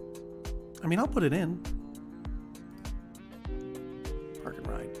 I mean, I'll put it in. Park and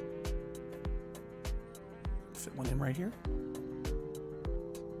ride. fit one in right here.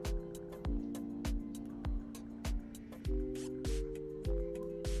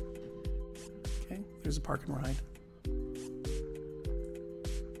 Okay, there's a park and ride.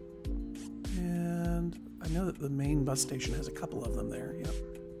 And I know that the main bus station has a couple of them there, yep.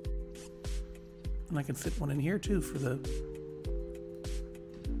 And I can fit one in here too for the...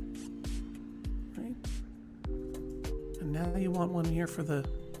 Right? And now you want one here for the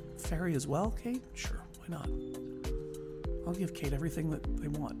ferry as well, Kate? Sure, why not? I'll give Kate everything that they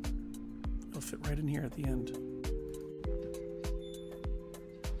want. It'll fit right in here at the end.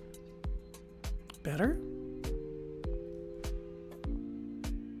 Better?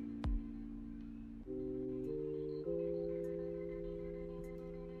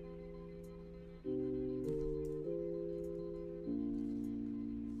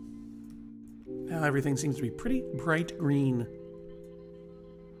 Now everything seems to be pretty bright green.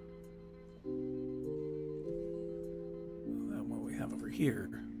 Then what we have over here.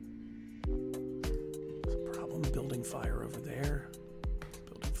 There's a problem building fire over there.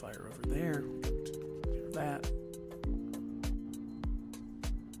 Building fire over there. Hear that.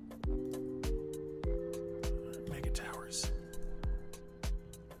 Mega towers.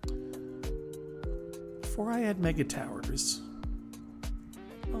 Before I add mega towers,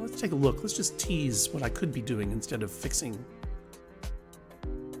 well, let's take a look. Let's just tease what I could be doing instead of fixing.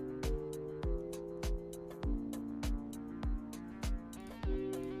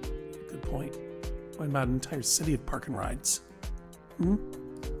 Good point. What about an entire city of park and rides?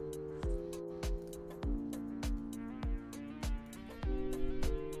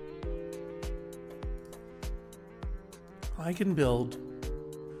 I can build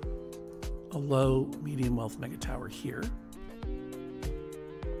a low, medium wealth mega tower here.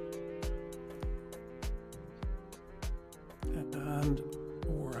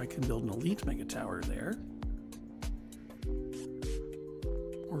 Or I can build an elite mega tower there.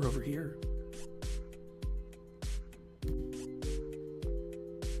 Or over here.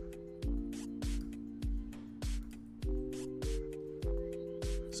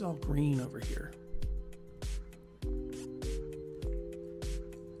 It's all green over here.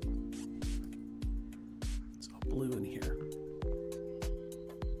 It's all blue in here.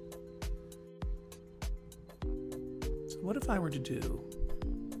 So what if I were to do,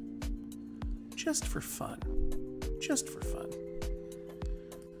 just for fun,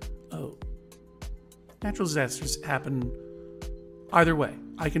 oh, natural disasters happen either way.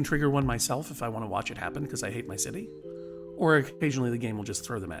 I can trigger one myself if I want to watch it happen because I hate my city, or occasionally the game will just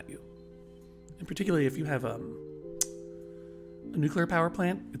throw them at you. And particularly if you have a nuclear power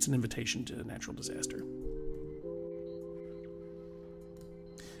plant, it's an invitation to a natural disaster.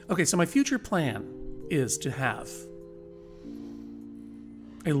 Okay, so my future plan is to have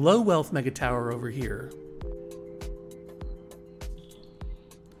a low wealth mega tower over here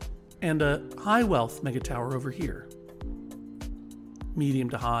and a high wealth mega tower over here.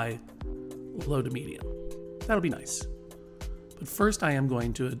 Medium to high, low to medium. That'll be nice. But first I am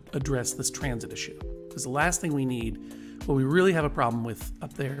going to address this transit issue, because the last thing we need, what we really have a problem with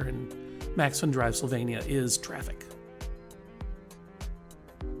up there in Maxfun Drive, Sylvania, is traffic.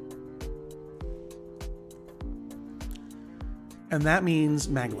 And that means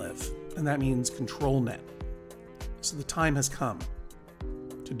maglev, and that means control net. So the time has come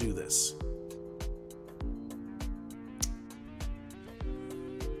to do this.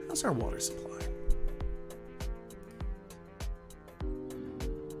 How's our water supply?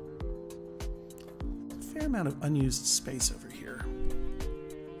 A fair amount of unused space over here.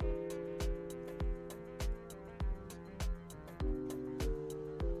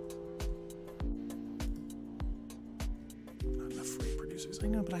 I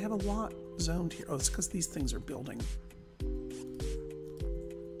know, but I have a lot zoned here. Oh, it's because these things are building.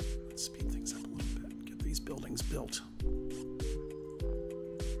 Let's speed things up a little bit. Get these buildings built.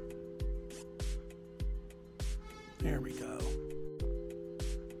 There we go.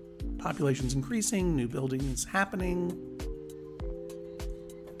 Population's increasing, new buildings happening.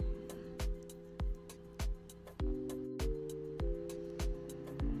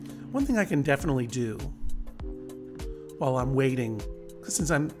 One thing I can definitely do while I'm waiting, because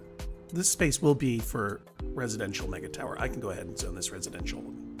since this space will be for residential mega tower, I can go ahead and zone this residential.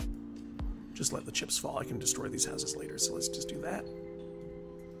 Just let the chips fall. I can destroy these houses later, so let's just do that.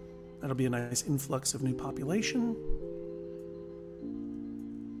 That'll be a nice influx of new population.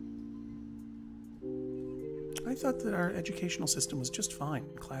 I thought that our educational system was just fine.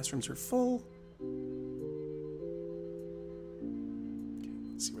 Classrooms are full. Okay,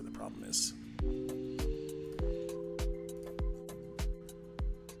 let's see where the problem is.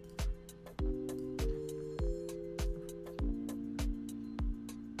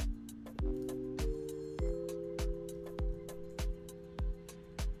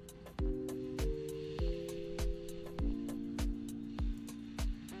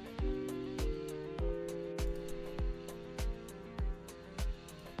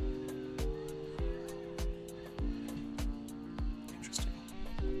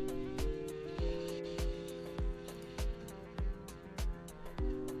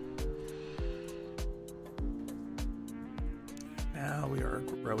 we are a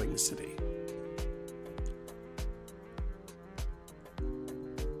growing city.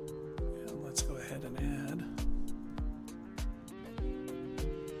 And let's go ahead and add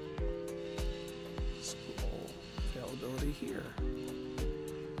school availability here.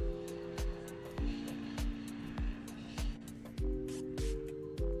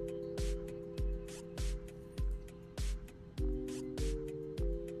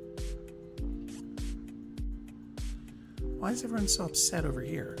 Why is everyone so upset over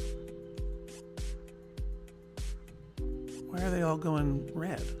here? Why are they all going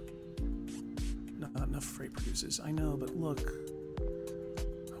red? Not enough freight producers. I know, but look,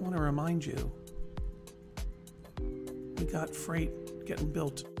 I want to remind you, we got freight getting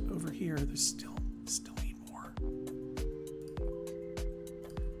built over here. There's still need more.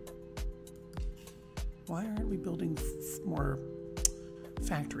 Why aren't we building more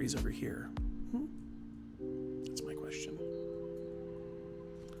factories over here? That's my question.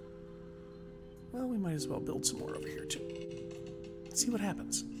 Well, we might as well build some more over here, too. See what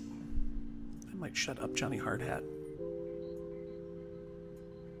happens. I might shut up Johnny Hardhat.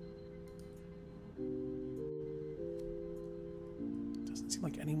 Doesn't seem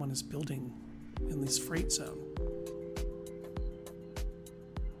like anyone is building in this freight zone.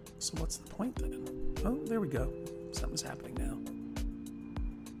 So what's the point then? Oh, there we go. Something's happening now.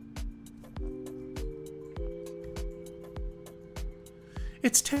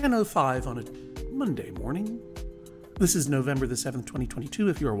 It's 10:05 on a Monday morning. This is November the 7th, 2022,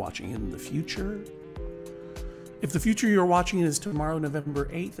 if you are watching in the future. If the future you're watching is tomorrow, November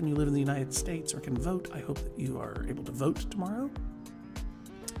 8th, and you live in the United States or can vote, I hope that you are able to vote tomorrow.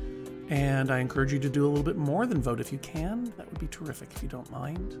 And I encourage you to do a little bit more than vote if you can. That would be terrific if you don't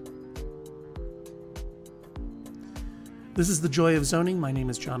mind. This is The Joy of Zoning. My name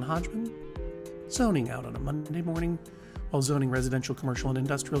is John Hodgman. Zoning out on a Monday morning, while zoning residential, commercial, and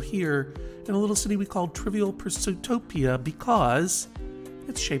industrial here in a little city we call Trivial Pursuitopia because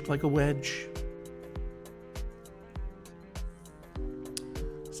it's shaped like a wedge.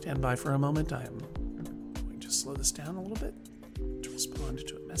 Stand by for a moment. I am going to slow this down a little bit to respond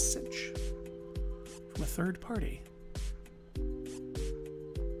to a message from a third party.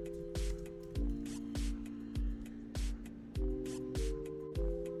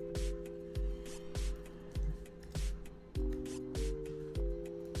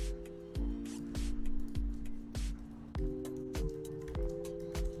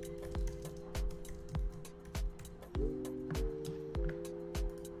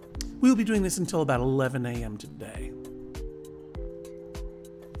 We'll be doing this until about 11 a.m. today.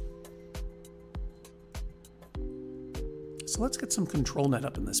 So let's get some control net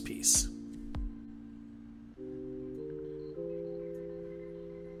up in this piece.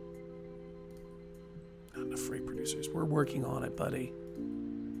 Not enough freight producers. We're working on it, buddy.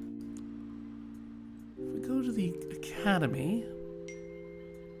 If we go to the academy,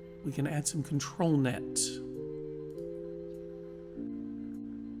 we can add some control net.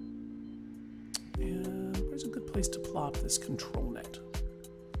 Place to plop this control net.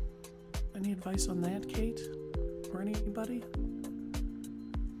 Any advice on that, Kate? Or anybody?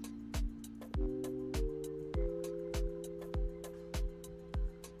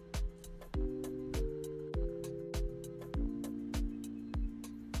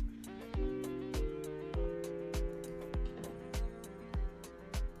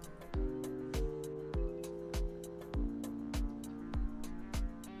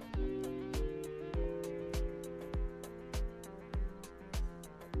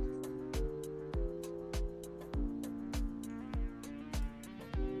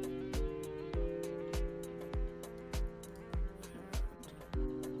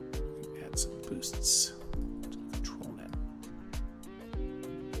 Boosts to the control net.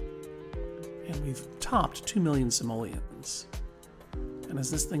 And we've topped 2 million simoleons. And as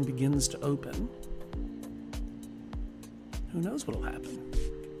this thing begins to open, who knows what'll happen?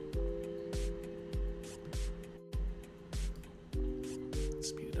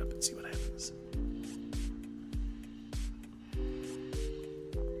 Speed it up and see what happens.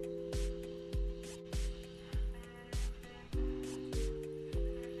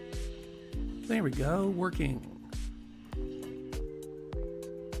 There we go, working.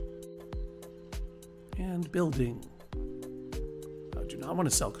 And building. I do not want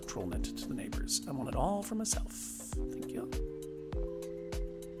to sell control net to the neighbors. I want it all for myself. Thank you.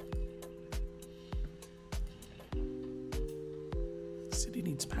 The city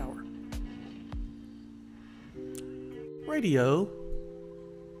needs power. Radio.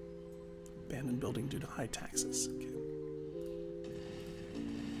 Abandoned building due to high taxes. Okay.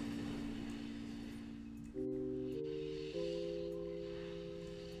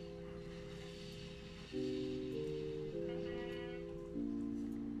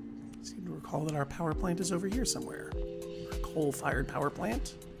 recall that our power plant is over here somewhere. Our coal-fired power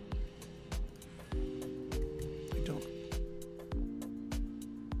plant. I don't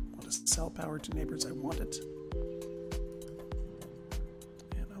want to sell power to neighbors. I want it.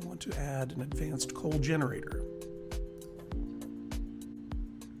 And I want to add an advanced coal generator.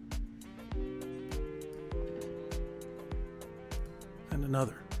 And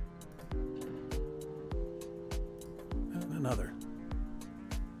another. And another.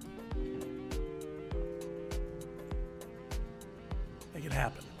 Make it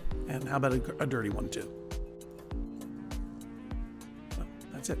happen. And how about a dirty one too? Well,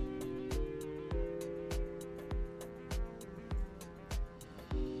 that's it.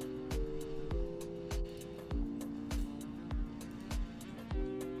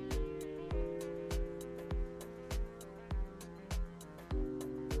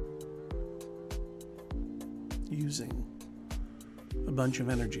 Using a bunch of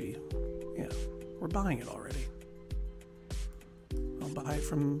energy. Yeah, we're buying it already. I'll buy it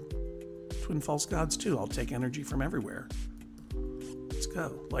from Twin False Gods too. I'll take energy from everywhere. Let's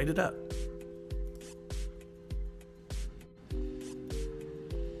go. Light it up.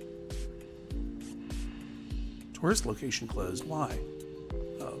 Tourist location closed. Why?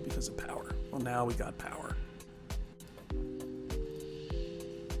 Oh, because of power. Well, now we got power.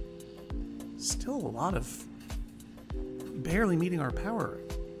 Still a lot of barely meeting our power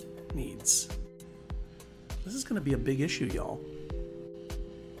needs. This is going to be a big issue, y'all.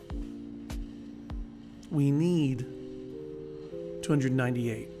 We need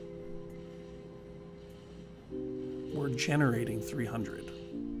 298. We're generating 300.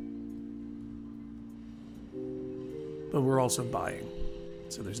 But we're also buying,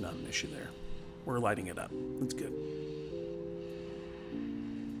 so there's not an issue there. We're lighting it up. That's good.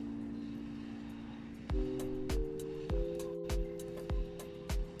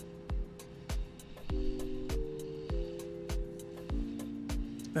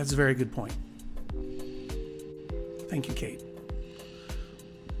 That's a very good point. Thank you, Kate.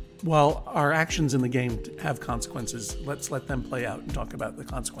 While our actions in the game have consequences, let's let them play out and talk about the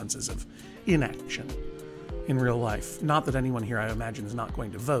consequences of inaction in real life. Not that anyone here, I imagine, is not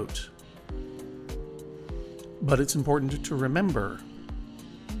going to vote. But it's important to remember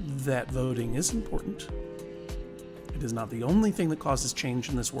that voting is important. It is not the only thing that causes change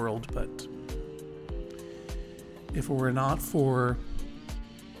in this world, but if it were not for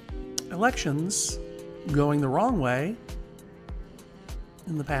elections going the wrong way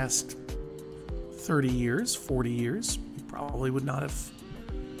in the past 30 years, 40 years, we probably would not have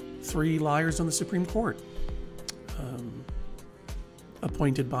 3 liars on the Supreme Court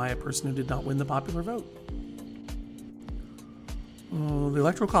appointed by a person who did not win the popular vote. The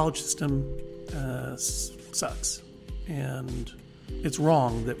Electoral College system sucks, and it's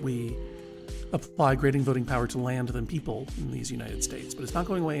wrong that we apply grading voting power to land than people in these United States, but it's not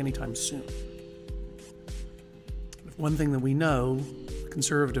going away anytime soon. If one thing that we know, the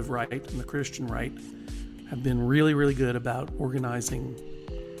conservative right and the Christian right have been really, really good about organizing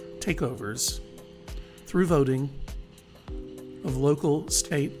takeovers through voting of local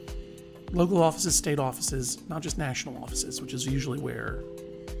offices, state offices, not just national offices, which is usually where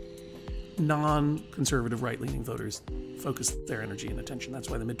non-conservative right-leaning voters focus their energy and attention. That's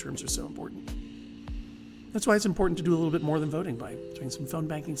why the midterms are so important. That's why it's important to do a little bit more than voting by doing some phone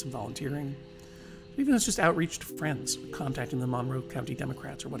banking, some volunteering, even if it's just outreach to friends, contacting the Monroe County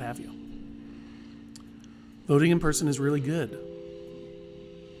Democrats or what have you. Voting in person is really good.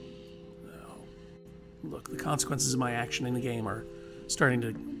 Look, the consequences of my action in the game are starting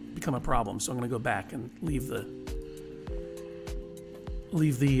to become a problem, so I'm going to go back and leave the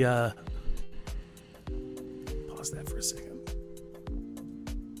pause that for a second.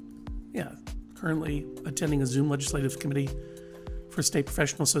 Yeah, currently attending a Zoom legislative committee for State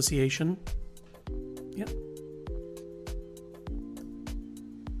Professional Association. Yep.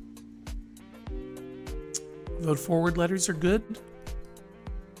 Vote forward letters are good.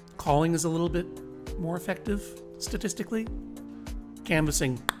 Calling is a little bit more effective statistically.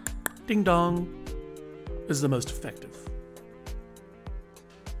 Canvassing, ding dong, is the most effective.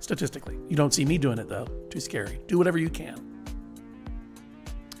 Statistically. You don't see me doing it though. Too scary. Do whatever you can.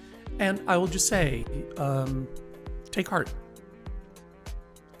 And I will just say, take heart.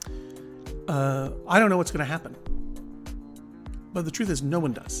 I don't know what's going to happen. But the truth is, no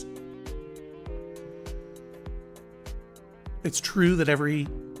one does. It's true that every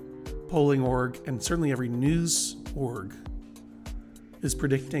polling org, and certainly every news org, is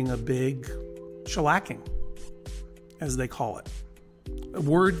predicting a big shellacking, as they call it. A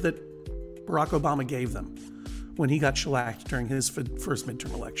word that Barack Obama gave them when he got shellacked during his first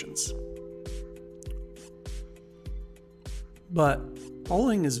midterm elections. But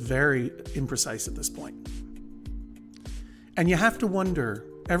polling is very imprecise at this point. And you have to wonder,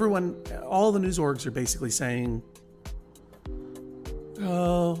 all the news orgs are basically saying,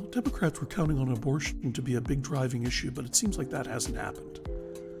 Democrats were counting on abortion to be a big driving issue, but it seems like that hasn't happened.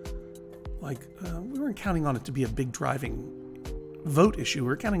 We weren't counting on it to be a big driving vote issue. We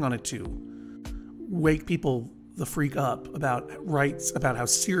were counting on it to wake people the freak up about rights, about how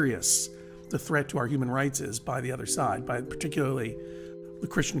serious the threat to our human rights is by the other side, by particularly the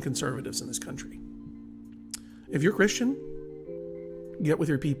Christian conservatives in this country. If you're Christian, get with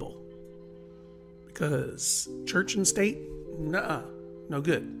your people. Because church and state, no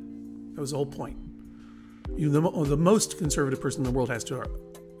good. That was the whole point. The most conservative person in the world has to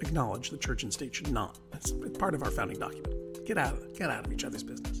acknowledge that church and state should not. It's part of our founding document. Get out of each other's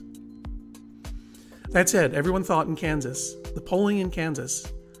business. That said, everyone thought in Kansas, the polling in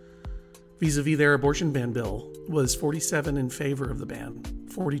Kansas, vis-a-vis their abortion ban bill, was 47 in favor of the ban,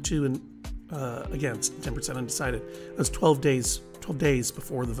 42 against, 10% undecided. That was 12 days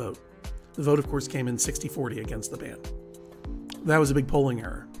before the vote. The vote, of course, came in 60-40 against the ban. That was a big polling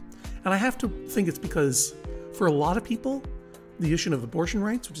error. And I have to think it's because, for a lot of people, the issue of abortion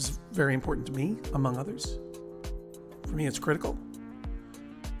rights, which is very important to me, among others, for me it's critical.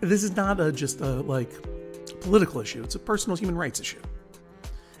 This is not just a political issue. It's a personal human rights issue.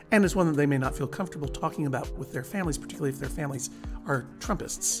 And it's one that they may not feel comfortable talking about with their families, particularly if their families are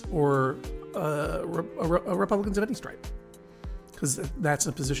Trumpists or Republicans of any stripe. Because that's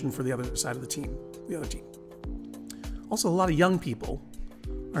a position for the other side of the other team. Also, a lot of young people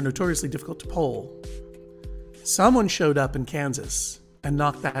are notoriously difficult to poll. Someone showed up in Kansas and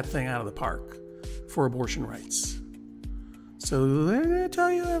knocked that thing out of the park for abortion rights. So they're going to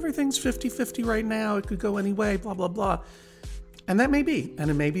tell you everything's 50-50 right now. It could go any way, blah, blah, blah. And that may be. And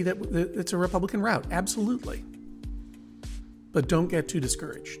it may be that it's a Republican route. Absolutely. But don't get too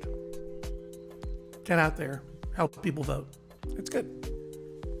discouraged. Get out there. Help people vote. It's good.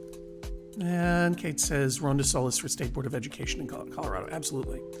 And Kate says, Rhonda Solis for State Board of Education in Colorado.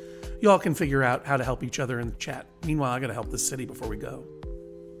 Absolutely. You all can figure out how to help each other in the chat. Meanwhile, I got to help this city before we go.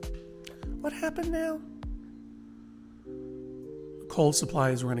 What happened now? Coal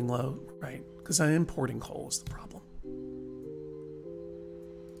supply is running low, right? Because importing coal is the problem.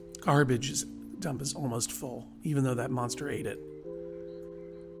 Garbage dump is almost full, even though that monster ate it.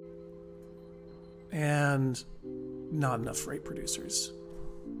 And not enough freight producers.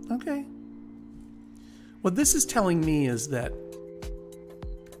 Okay. What this is telling me is that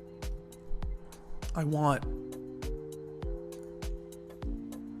I want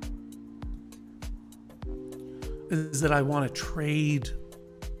a trade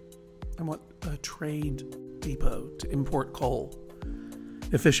depot to import coal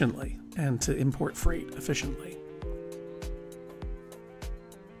efficiently and to import freight efficiently.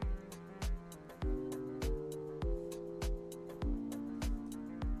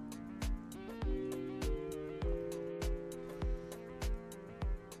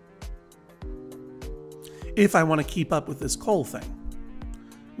 If I want to keep up with this coal thing.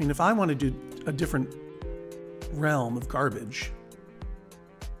 I mean, if I want to do a different realm of garbage,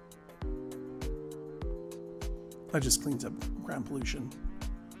 that just cleans up ground pollution.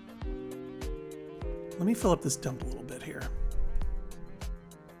 Let me fill up this dump a little bit here.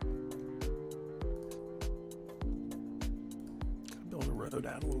 Gotta build a road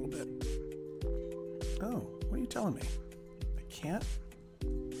out a little bit. Oh, what are you telling me? I can't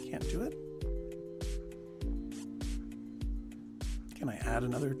do it? Can I add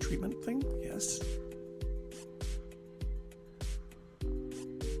another treatment thing? Yes. I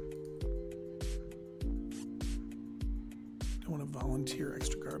don't want to volunteer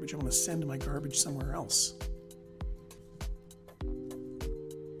extra garbage. I want to send my garbage somewhere else.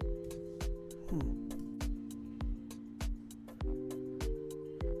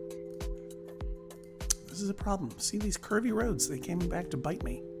 This is a problem. See these curvy roads? They came back to bite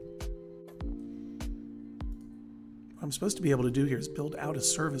me. What I'm supposed to be able to do here is build out a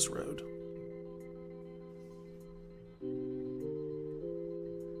service road.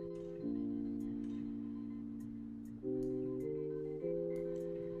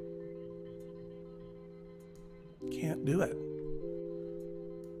 Can't do it.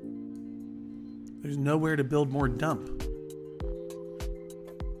 There's nowhere to build more dump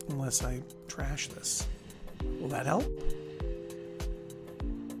unless I trash this. Will that help?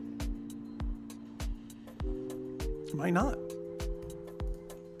 Might not.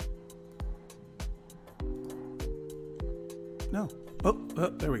 No. Oh,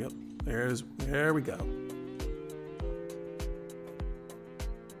 there we go. There we go.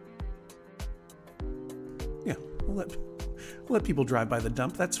 Yeah, Let people drive by the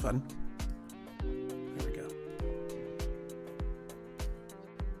dump. That's fun. There we go.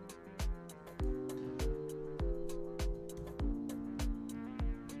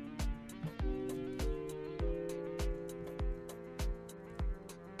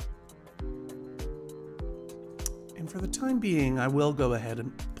 And for the time being, I will go ahead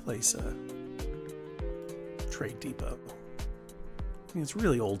and place a trade depot. I mean, it's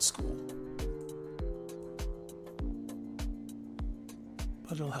really old school,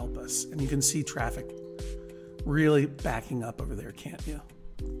 but it'll help us. And you can see traffic really backing up over there, can't you?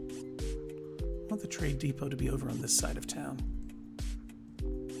 I want the trade depot to be over on this side of town.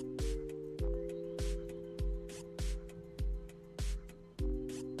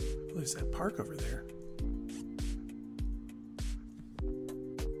 Oh, there's that park over there.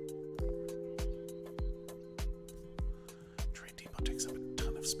 Takes up a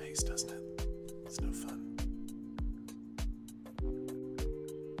ton of space, doesn't it? It's no fun.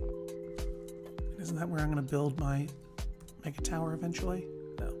 And isn't that where I'm going to build my mega tower eventually?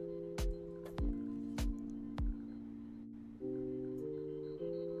 No.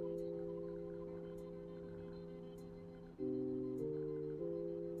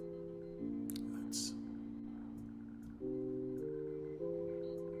 That's...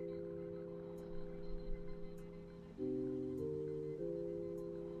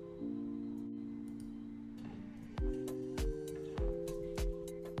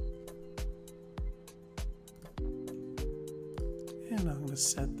 And I'm going to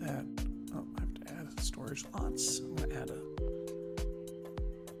set that. Oh, I have to add storage lots. I'm going to add a.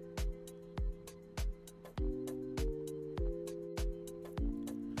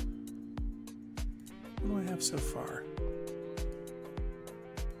 What do I have so far?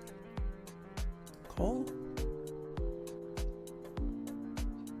 Coal?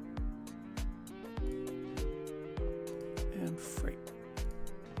 And freight.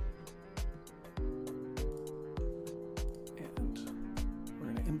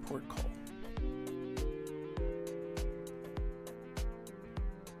 Import coal.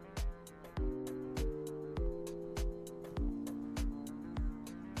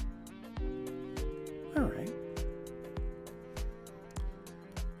 All right.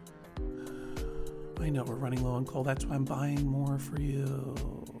 I know we're running low on coal. That's why I'm buying more for you.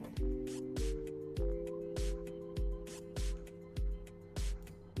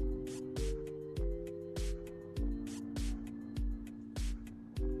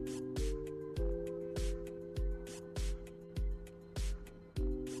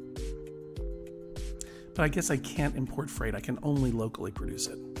 But I guess I can't import freight. I can only locally produce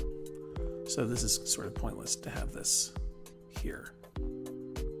it. So this is sort of pointless to have this here.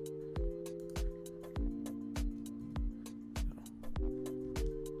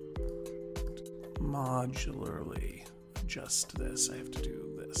 Modularly adjust this. I have to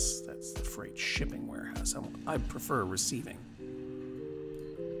do this. That's the freight shipping warehouse. I prefer receiving.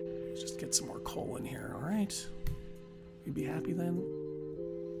 Just get some more coal in here, all right? You'd be happy then?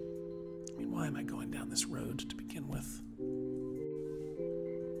 Why am I going down this road to begin with?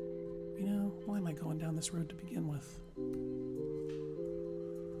 You know, why am I going down this road to begin with?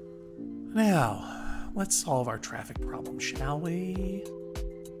 Now, let's solve our traffic problem, shall we?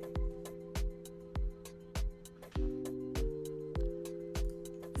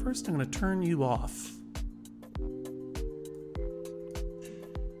 First, I'm going to turn you off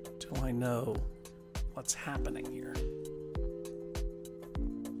till I know what's happening here.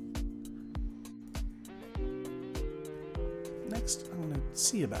 Next, I'm going to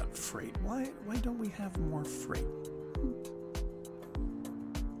see about freight. Why don't we have more freight?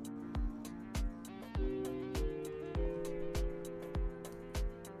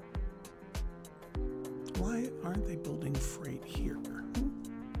 Why aren't they building freight here?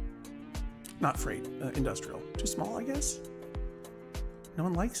 Not freight, industrial. Too small, I guess? No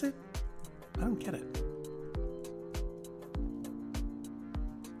one likes it? I don't get it.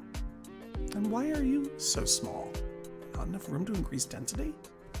 And why are you so small? Not enough room to increase density?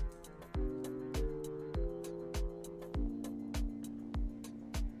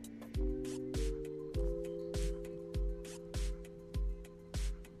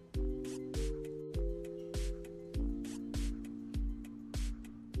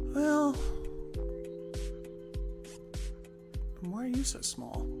 Well, why are you so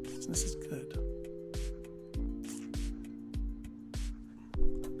small? Business is good.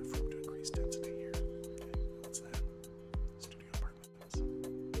 Enough room to increase density here. Okay, what's that? Studio apartments.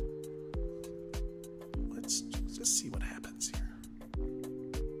 Let's just see what happens here.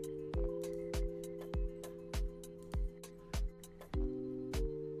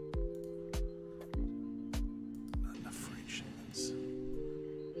 Not enough freight.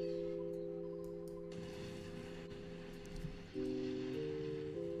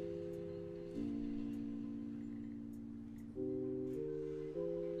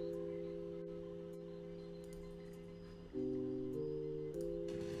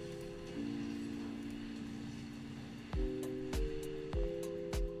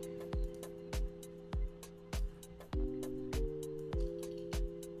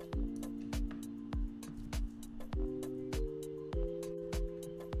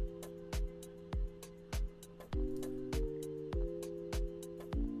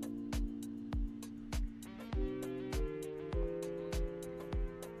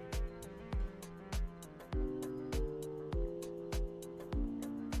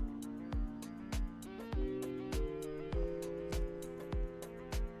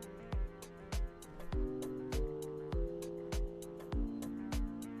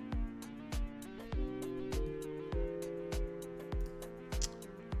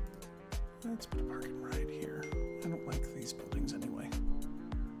 Let's put a park and ride here. I don't like these buildings anyway.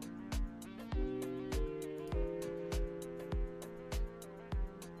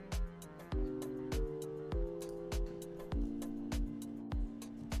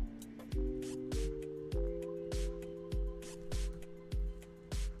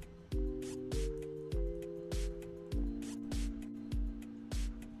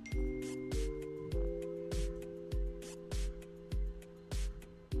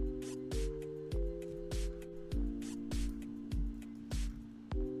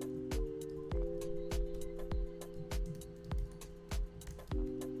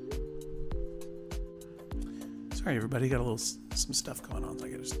 Sorry, everybody, got a little some stuff going on, so I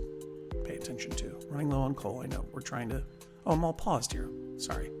gotta just pay attention to. Running low on coal. I know we're trying to. Oh, I'm all paused here.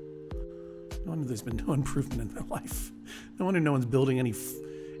 Sorry. No wonder there's been no improvement in my life. No wonder no one's building any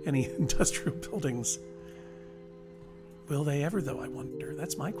industrial buildings. Will they ever, though? I wonder.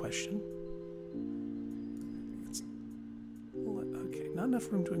 That's my question. Okay, not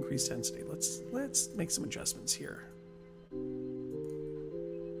enough room to increase density. Let's make some adjustments here.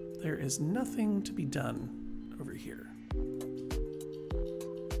 There is nothing to be done over here.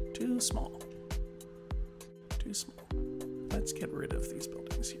 Too small. Too small. Let's get rid of these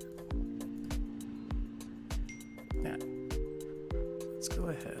buildings here. Now, let's go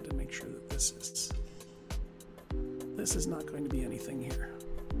ahead and make sure that this is not going to be anything here.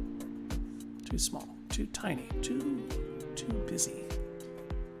 Too small, too tiny, too busy.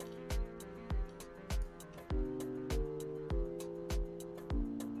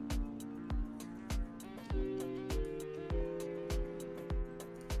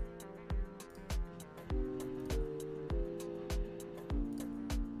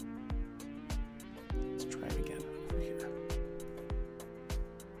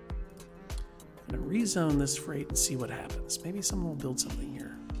 Rezone this freight and see what happens. Maybe someone will build something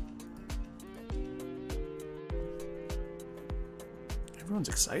here. Everyone's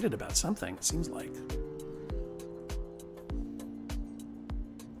excited about something, it seems like.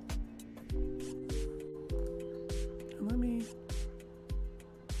 And let me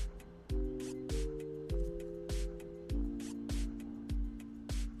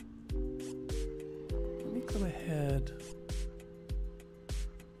go ahead.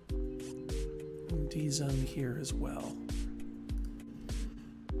 D-zone here as well.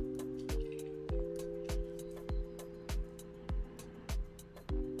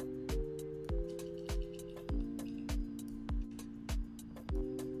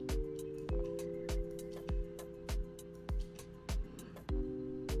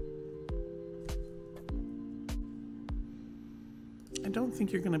 I don't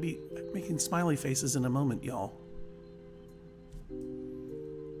think you're going to be making smiley faces in a moment, y'all.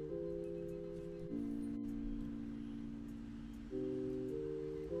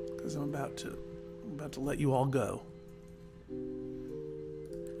 I'm about to let you all go.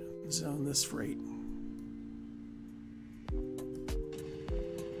 Zone this freight.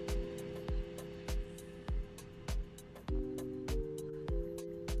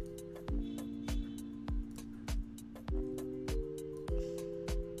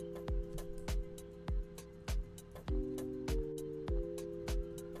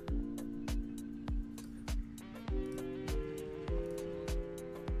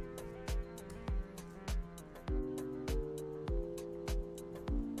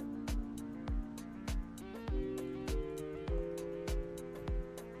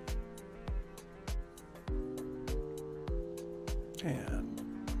 And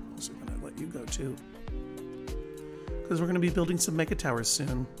I'm also going to let you go too, because we're going to be building some mega towers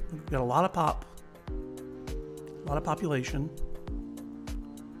soon. We've got a lot of population.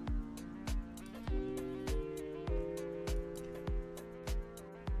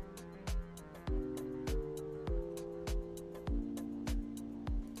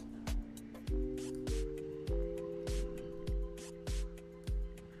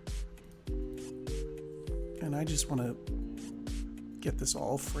 And I just want to get this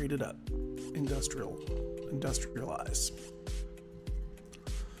all freighted up, industrialize.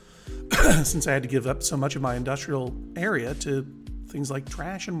 Since I had to give up so much of my industrial area to things like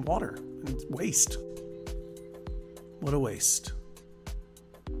trash and water and waste. What a waste.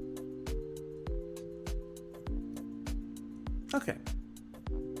 Okay.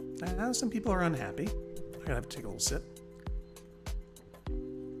 Now some people are unhappy. I gotta have to take a little sip.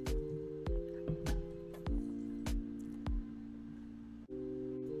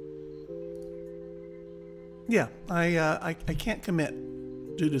 Yeah, I can't commit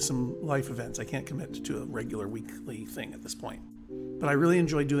due to some life events. I can't commit to a regular weekly thing at this point. But I really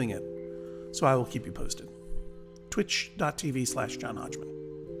enjoy doing it, so I will keep you posted. Twitch.tv/John Hodgman.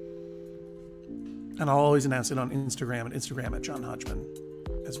 And I'll always announce it on Instagram and Instagram at John Hodgman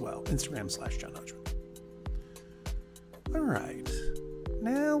as well. Instagram/John Hodgman. All right.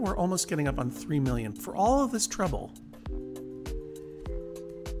 Now we're almost getting up on 3 million. For all of this trouble,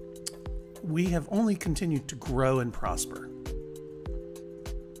 we have only continued to grow and prosper.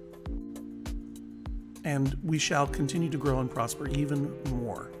 And we shall continue to grow and prosper even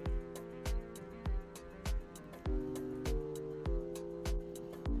more.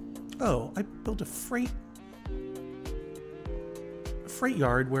 Oh, I built a freight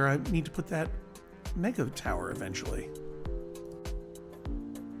yard where I need to put that mega tower eventually.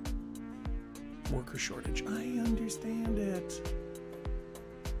 Worker shortage. I understand it.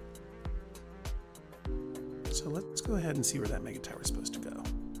 So let's go ahead and see where that mega tower is supposed to go.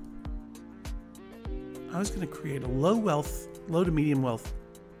 I was going to create a low to medium wealth,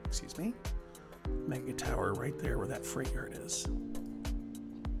 excuse me, mega tower right there where that freight yard is.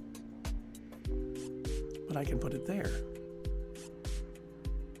 But I can put it there.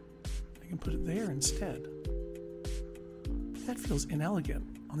 I can put it there instead. That feels inelegant.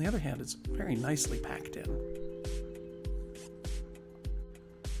 On the other hand, it's very nicely packed in.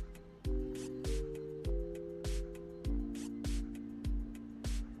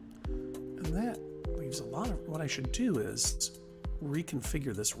 And that leaves a lot of what I should do is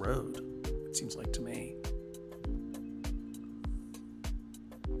reconfigure this road, it seems like to me.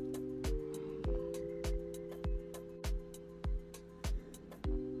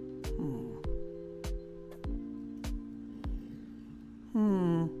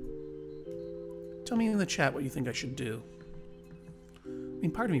 Tell me in the chat what you think I should do. I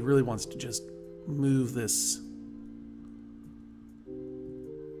mean, part of me really wants to just move this.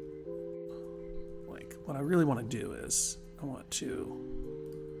 Like, what I really want to do is, I want to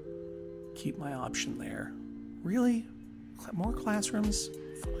keep my option there. Really? More classrooms?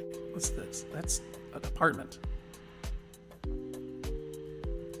 What's this? That's an apartment.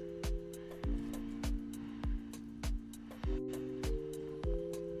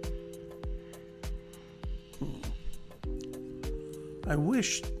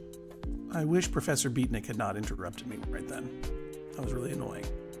 I wish Professor Beatnik had not interrupted me right then. That was really annoying.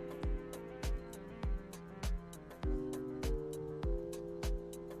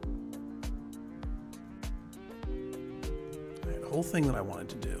 I had a whole thing that I wanted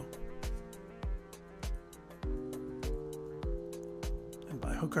to do. And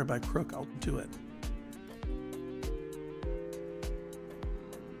by hook or by crook, I'll do it.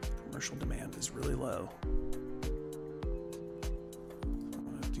 Commercial demand is really low.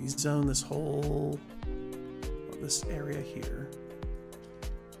 Zone this whole, this area here.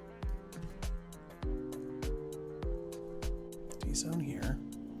 D-zone here.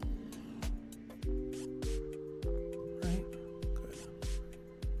 Right, good.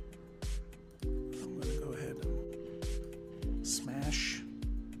 I'm gonna go ahead and smash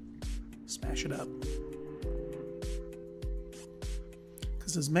it up.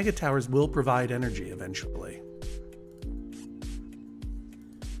 Because those mega towers will provide energy eventually.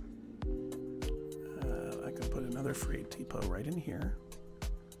 Freight depot right in here.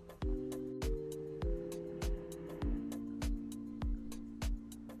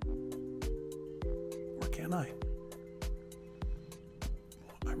 Or can I?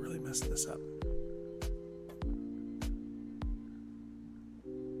 I really messed this up.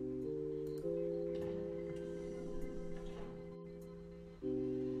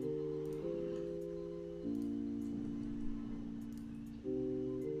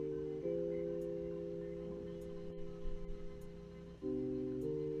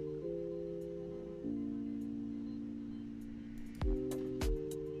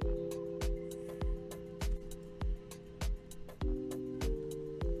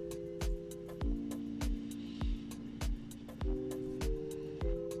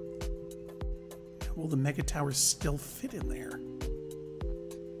 Will the mega towers still fit in there?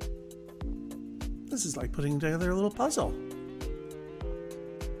 This is like putting together a little puzzle.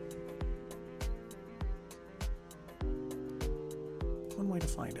 One way to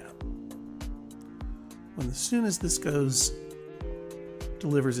find out. As soon as this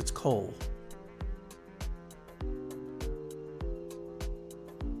delivers its coal,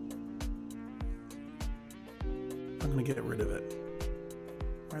 I'm going to get rid of it.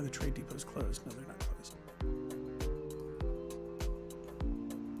 Why are the trade depots closed? No, they're not closed.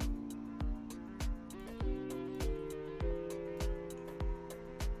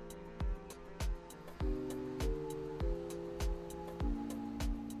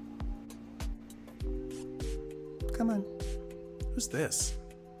 Come on. Who's this?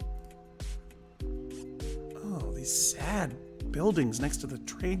 Oh, these sad buildings next to the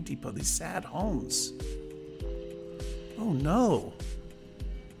trade depot, these sad homes. Oh no.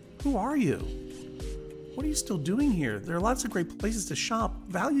 Who are you? What are you still doing here? There are lots of great places to shop.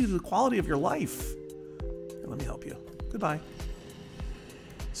 Value the quality of your life. Here, let me help you. Goodbye.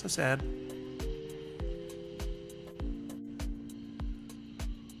 So sad.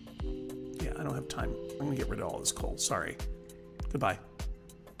 Yeah, I don't have time. I'm gonna get rid of all this coal. Sorry. Goodbye.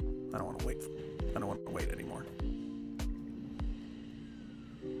 I don't want to wait. I don't want to wait anymore.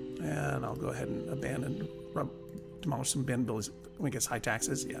 And I'll go ahead and demolish some abandoned buildings. I guess high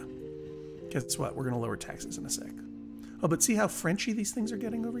taxes. Yeah. Guess what? We're gonna lower taxes in a sec. Oh, but see how Frenchy these things are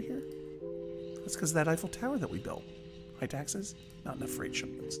getting over here? That's because of that Eiffel Tower that we built. High taxes, not enough freight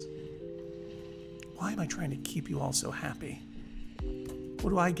shipments. Why am I trying to keep you all so happy? What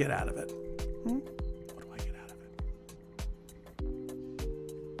do I get out of it? What do I get out of it?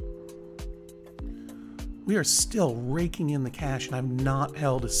 We are still raking in the cash, and I've not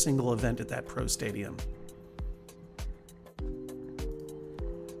held a single event at that pro stadium.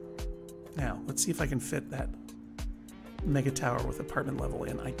 Now, let's see if I can fit that mega tower with apartment level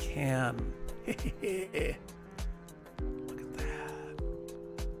in. I can. Look at that.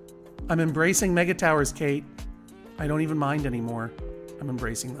 I'm embracing mega towers, Kate. I don't even mind anymore. I'm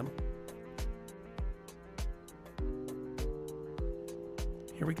embracing them.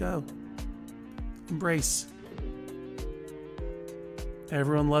 Here we go. Embrace.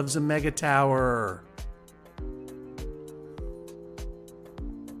 Everyone loves a mega tower.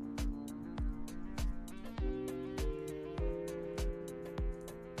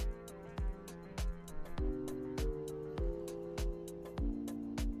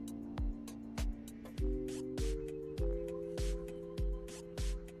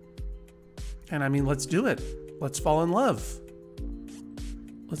 And I mean, let's do it. Let's fall in love.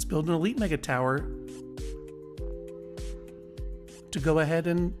 Let's build an elite mega tower to go ahead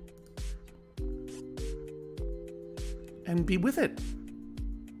and be with it.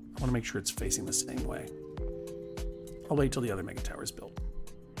 I want to make sure it's facing the same way. I'll wait till the other mega tower is built.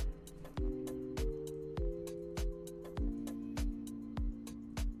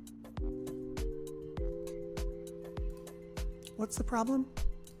 What's the problem?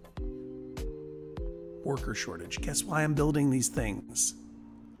 Worker shortage. Guess why I'm building these things?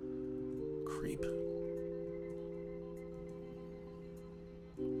 Creep.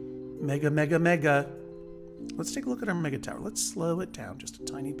 Mega, mega, mega. Let's take a look at our mega tower. Let's slow it down just a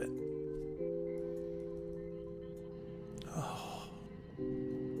tiny bit. Oh.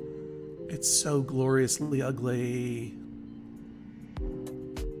 It's so gloriously ugly.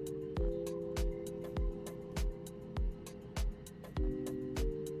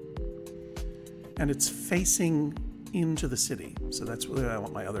 And it's facing into the city. So that's where I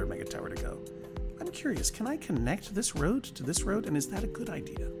want my other mega tower to go. I'm curious, can I connect this road to this road? And is that a good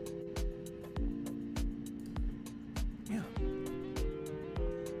idea? Yeah.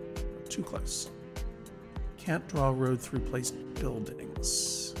 Too close. Can't draw a road through placed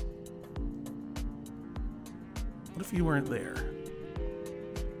buildings. What if you weren't there?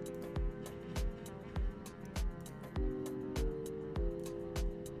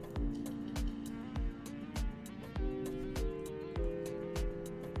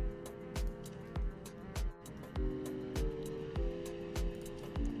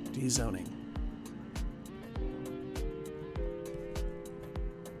 Zoning.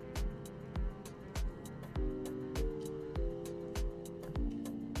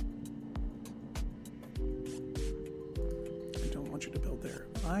 I don't want you to build there.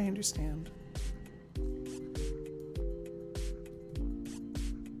 I understand.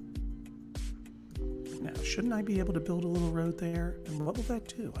 Now, shouldn't I be able to build a little road there? And what will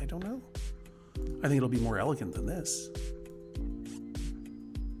that do? I don't know. I think it'll be more elegant than this.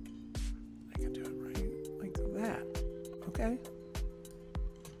 Okay.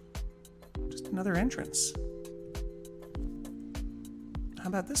 Just another entrance. How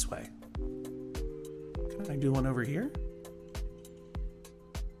about this way? Can I do one over here?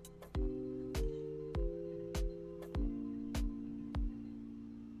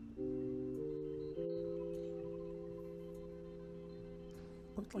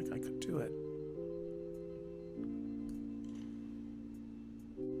 Looked like I could do it.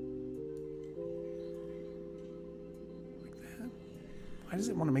 Why does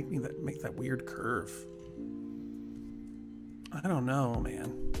it want to make that weird curve? I don't know,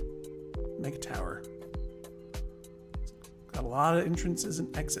 man. Mega tower. Got a lot of entrances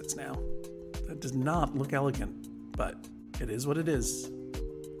and exits now. That does not look elegant, but it is what it is.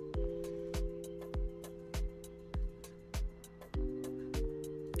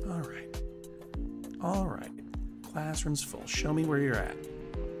 All right. Classrooms full. Show me where you're at.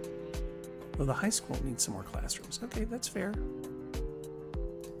 Well, the high school needs some more classrooms. Okay, that's fair.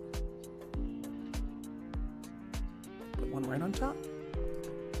 Put one right on top.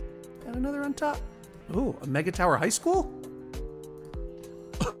 And another on top. Oh, a Mega Tower High School?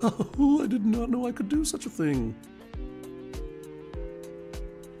 Oh, I did not know I could do such a thing.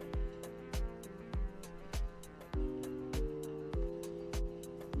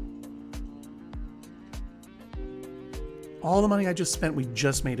 All the money I just spent, we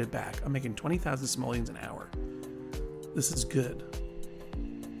just made it back. I'm making 20,000 simoleons an hour. This is good.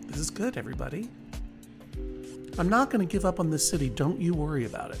 This is good, everybody. I'm not going to give up on this city. Don't you worry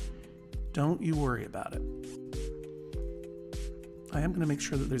about it. Don't you worry about it. I am going to make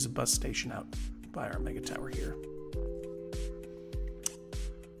sure that there's a bus station out by our mega tower here.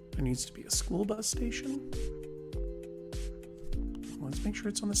 There needs to be a school bus station. Let's make sure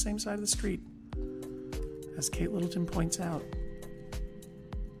it's on the same side of the street, as Kate Littleton points out.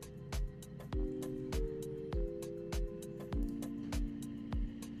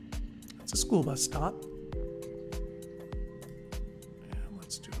 It's a school bus stop. And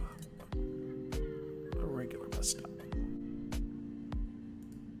let's do a regular bus stop.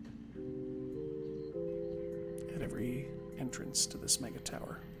 At every entrance to this mega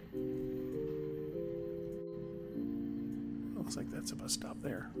tower. Looks like that's a bus stop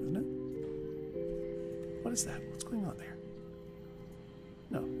there, isn't it? What is that? What's going on there?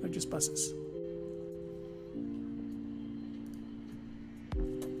 No, they're just buses.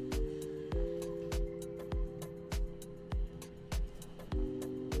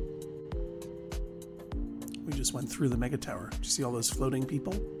 We just went through the mega tower. Did you see all those floating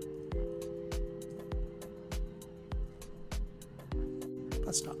people?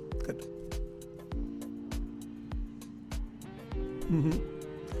 Bus stop. Good.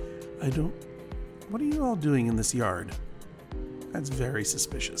 I don't... What are you all doing in this yard? That's very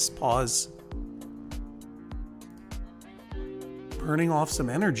suspicious. Pause. Burning off some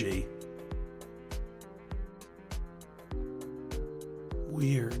energy.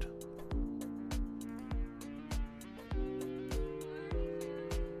 Weird.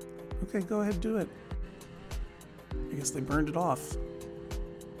 Okay, go ahead, do it. I guess they burned it off.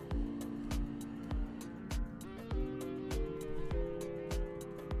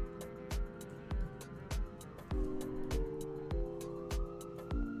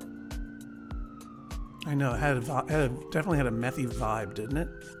 I know, it definitely had a methy vibe, didn't it?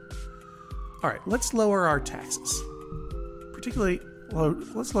 All right, let's lower our taxes. Particularly,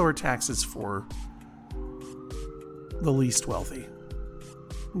 let's lower taxes for the least wealthy.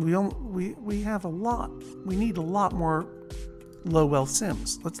 We have a lot. We need a lot more low wealth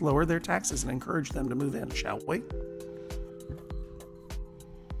Sims. Let's lower their taxes and encourage them to move in, shall we?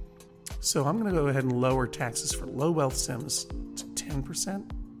 So I'm going to go ahead and lower taxes for low wealth Sims to 10%.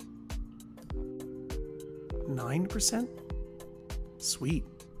 9%? Sweet.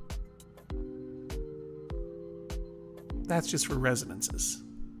 That's just for residences.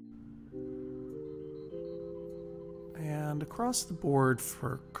 And across the board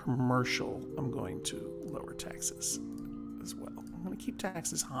for commercial, I'm going to lower taxes as well. I'm going to keep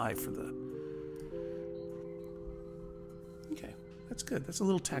taxes high for the... Okay, that's good. That's a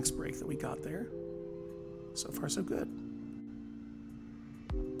little tax break that we got there. So far, so good.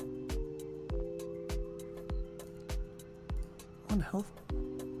 Health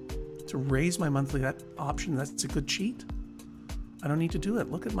to raise my monthly, that option, that's a good cheat. I don't need to do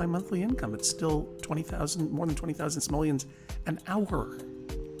it. Look at my monthly income. It's still 20,000, more than 20,000 simoleons an hour.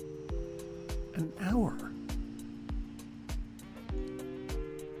 An hour.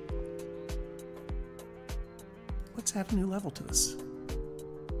 Let's add a new level to this.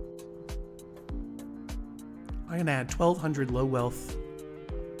 I can add 1,200 low wealth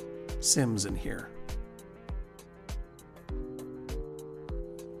Sims in here.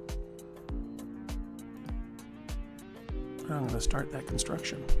 I'm going to start that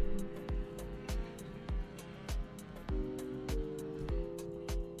construction.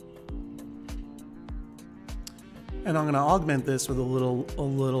 And I'm going to augment this with a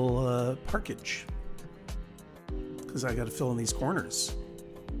little parkage, because I got to fill in these corners.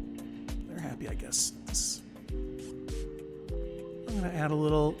 They're happy, I guess. I'm going to add a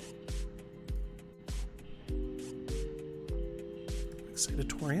little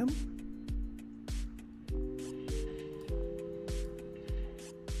excitatorium.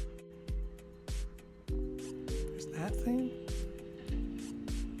 Thing.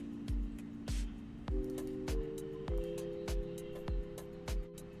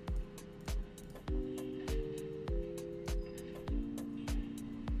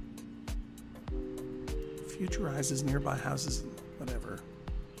 A Futurizes nearby houses and whatever.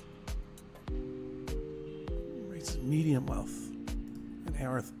 Raises medium wealth. An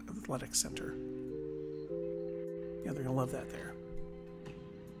AR athletic center. Yeah, they're gonna love that there.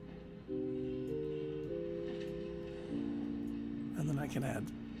 And then I can add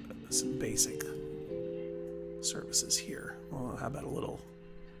some basic services here. Well, how about a little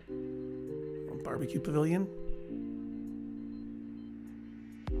barbecue pavilion?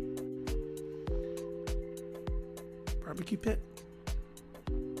 Barbecue pit.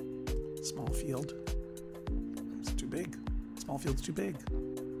 Small field. It's too big. Small field's too big.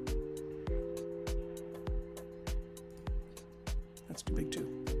 That's too big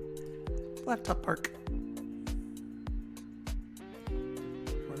too. Blacktop park.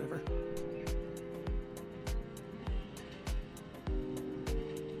 Whatever.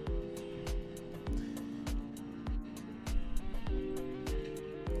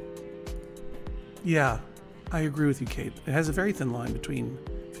 Yeah, I agree with you, Kate. It has a very thin line between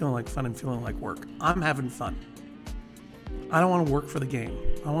feeling like fun and feeling like work. I'm having fun. I don't want to work for the game.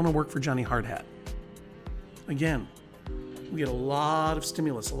 I want to work for Johnny Hardhat. Again, we get a lot of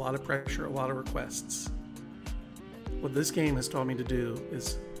stimulus, a lot of pressure, a lot of requests. What this game has taught me to do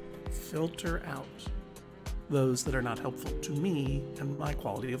is filter out those that are not helpful to me and my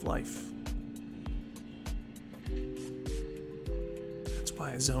quality of life. That's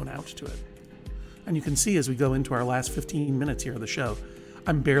why I zone out to it. And you can see as we go into our last 15 minutes here of the show,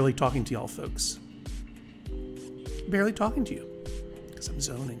 I'm barely talking to y'all folks. Barely talking to you, because I'm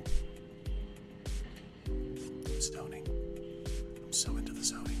zoning. I'm zoning. I'm so into the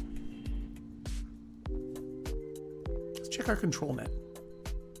zoning. Let's check our control net.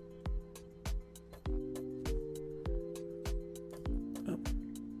 Oh,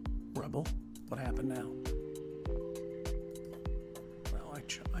 Rebel, what happened now? Well,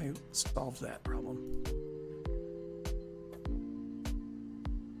 I solved that problem.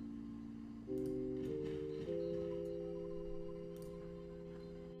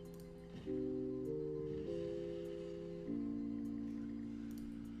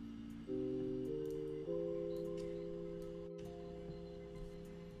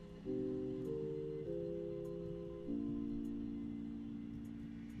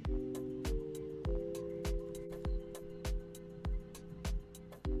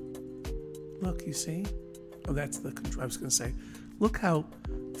 Look, you see? Oh, that's the control. I was going to say, look how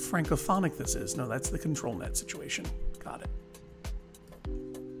francophonic this is. No, that's the control net situation. Got it.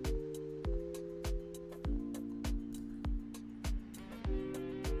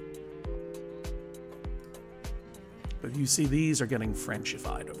 But you see, these are getting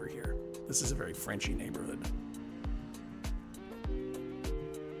Frenchified over here. This is a very Frenchy neighborhood.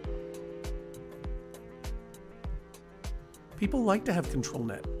 People like to have control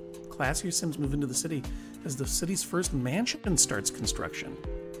net. Classier Sims move into the city as the city's first mansion starts construction.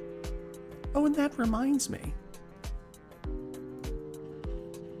 Oh, and that reminds me.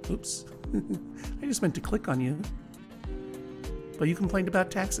 Oops. I just meant to click on you. But you complained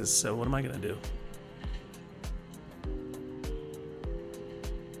about taxes, so what am I going to do?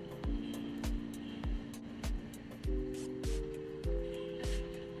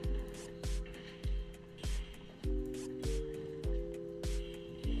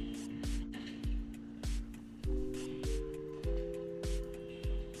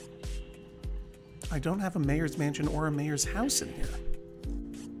 I don't have a mayor's mansion or a mayor's house in here.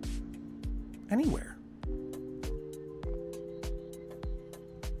 Anywhere.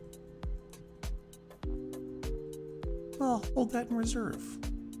 Well, hold that in reserve.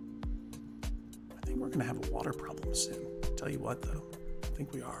 I think we're going to have a water problem soon. Tell you what, though. I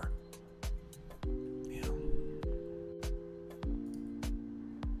think we are. Yeah.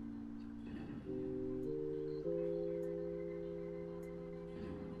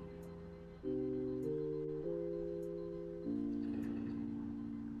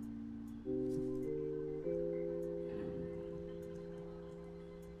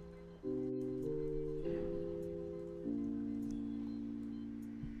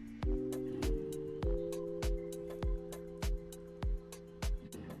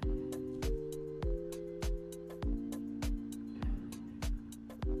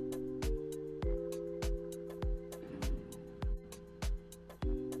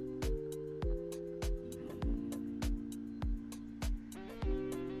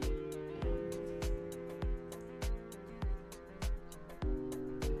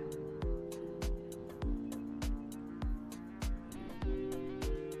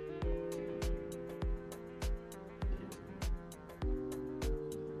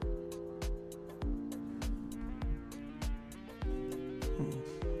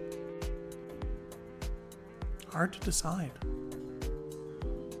 Hard to decide.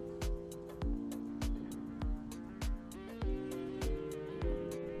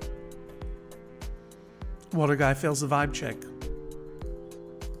 Water guy fails the vibe check.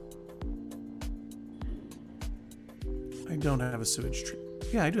 I don't have a sewage treatment.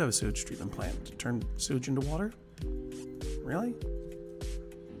 Yeah, I do have a sewage treatment plant to turn sewage into water. Really?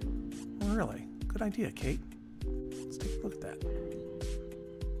 Really? Good idea, Kate. Let's take a look at that.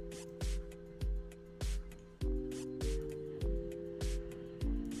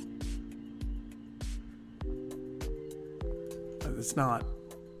 But it's not.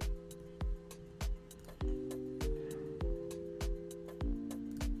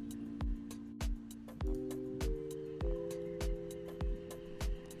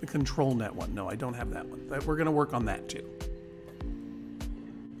 The control net one. No, I don't have that one. We're going to work on that too.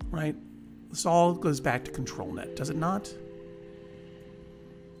 Right? This all goes back to control net, does it not?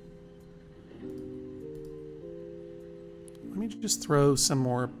 Let me just throw some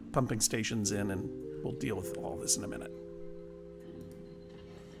more pumping stations in and we'll deal with all this in a minute.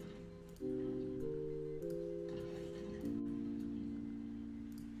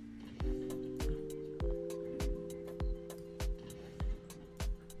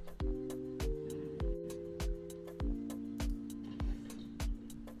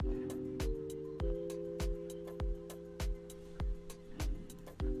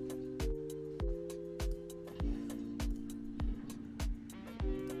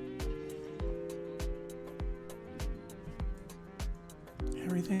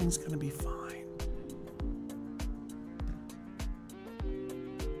 Everything's gonna be fine.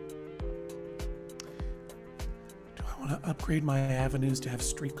 Do I want to upgrade my avenues to have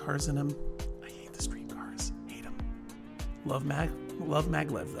streetcars in them? I hate the streetcars. Hate them. Love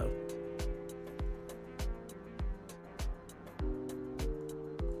maglev though.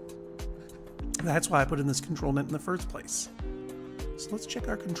 That's why I put in this control net in the first place. So let's check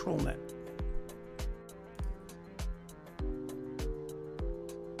our control net.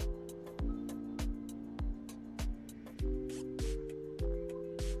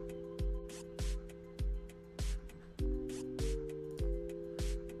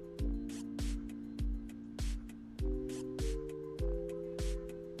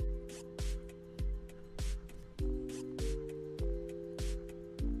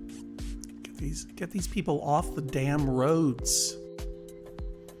 Get these people off the damn roads.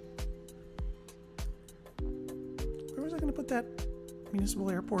 Where was I going to put that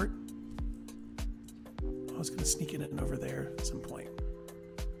municipal airport? I was going to sneak it in over there at some point.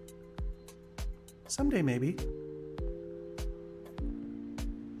 Someday, maybe.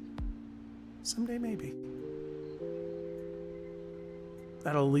 Someday, maybe.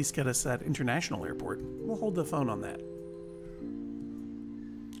 That'll at least get us that international airport. We'll hold the phone on that.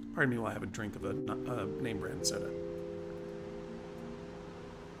 Pardon me while I have a drink of a name brand soda.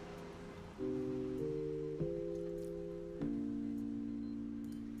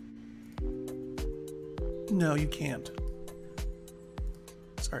 No, you can't.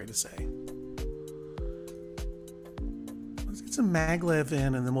 Sorry to say. Let's get some maglev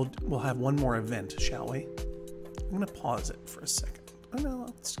in and then we'll have one more event, shall we? I'm gonna pause it for a second. Oh no,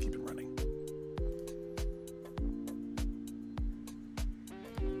 let's keep it running.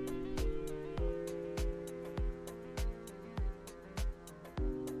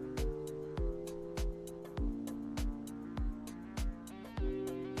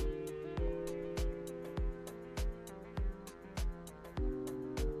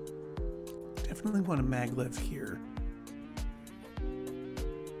 Definitely want a maglev here.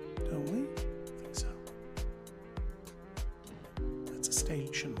 Don't we? I think so. That's a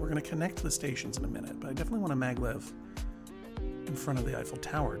station. We're going to connect to the stations in a minute, but I definitely want a maglev in front of the Eiffel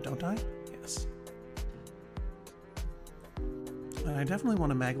Tower, don't I? Yes. And I definitely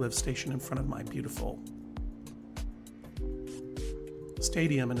want a maglev station in front of my beautiful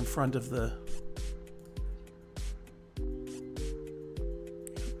stadium and in front of the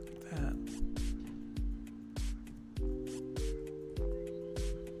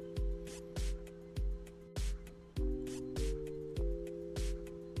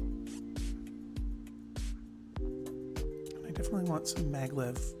some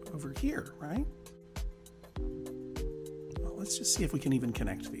maglev over here, right? Well, let's just see if we can even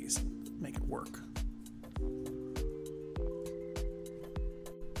connect these and make it work.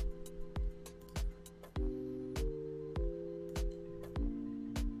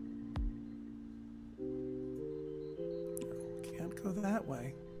 Can't go that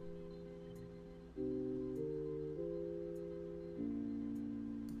way.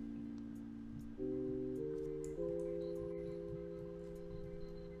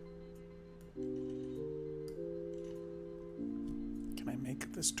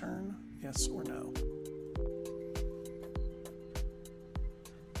 this turn? Yes or no?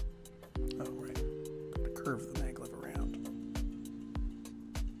 Oh, right. Got to curve the maglev around.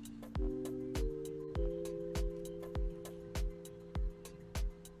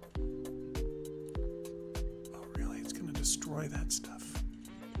 Oh, really? It's going to destroy that stuff.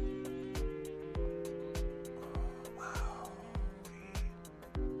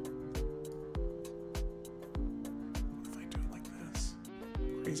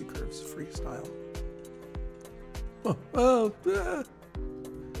 Crazy curves, freestyle. Oh, oh, ah.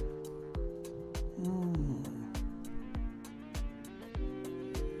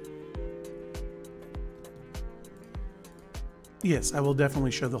 Yes, I will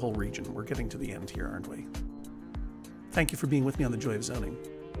definitely show the whole region. We're getting to the end here, aren't we? Thank you for being with me on the Joy of Zoning.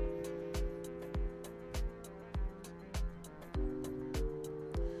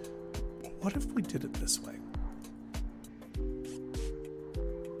 What if we did it this way?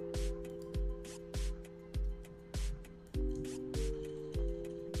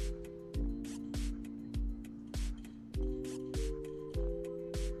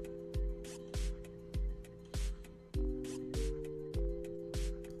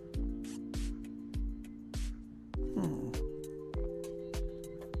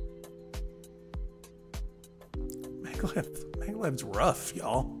 Maglev's rough,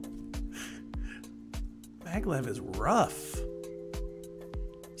 y'all. Maglev is rough.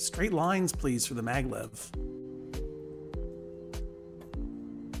 Straight lines, please, for the maglev.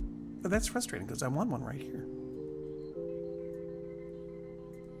 But that's frustrating because I want one right here.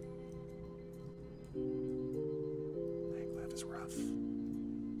 Maglev is rough.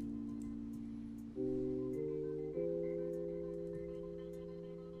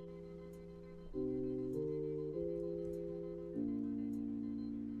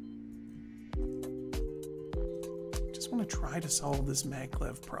 I want to try to solve this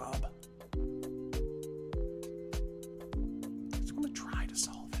maglev prob. I just want to try to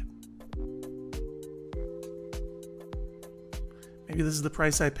solve it. Maybe this is the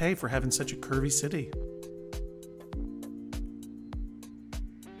price I pay for having such a curvy city.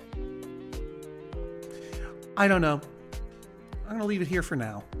 I don't know. I'm going to leave it here for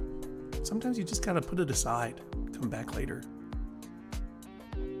now. Sometimes you just got to put it aside. Come back later.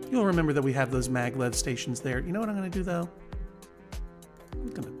 You'll remember that we have those maglev stations there. You know what I'm going to do, though? I'm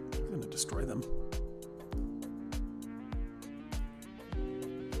going to destroy them.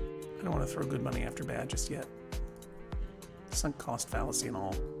 I don't want to throw good money after bad just yet. Sunk cost fallacy and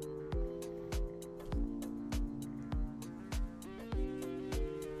all.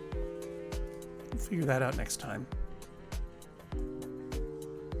 We'll figure that out next time.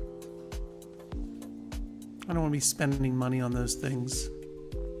 I don't want to be spending money on those things.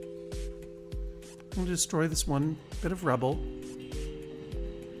 I'm going to destroy this one bit of rubble.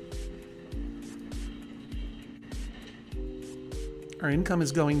 Our income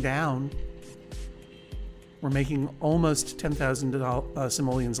is going down. We're making almost 10,000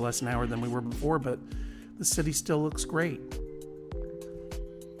 simoleons less an hour than we were before, but the city still looks great.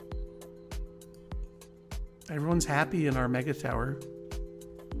 Everyone's happy in our mega tower.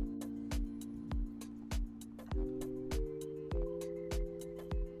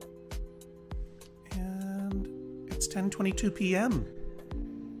 It's 10:22 p.m.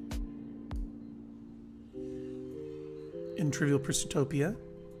 in Trivial Pursuitopia.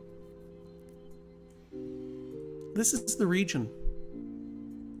 This is the region.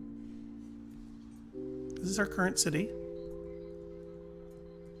 This is our current city.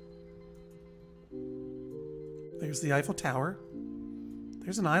 There's the Eiffel Tower.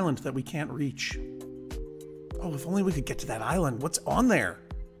 There's an island that we can't reach. Oh, if only we could get to that island. What's on there?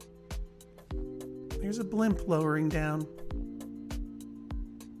 There's a blimp lowering down.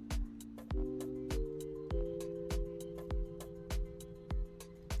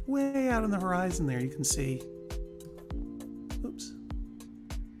 Way out on the horizon there, you can see. Oops.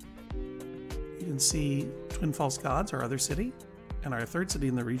 You can see Twin Falls Gods, our other city, and our third city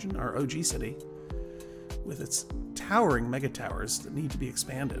in the region, our OG city, with its towering mega towers that need to be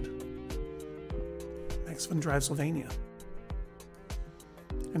expanded. Max von Drive, Sylvania.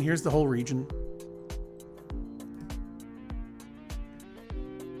 And here's the whole region.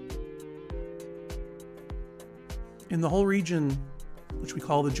 In the whole region, which we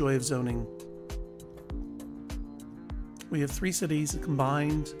call the Joy of Zoning, we have 3 cities, a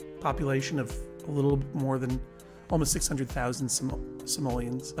combined population of a little more than almost 600,000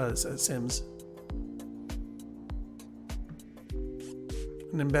 simoleons, Sims.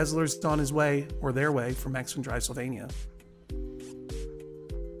 An embezzler's on his way, or their way, from Max von Drive, Sylvania.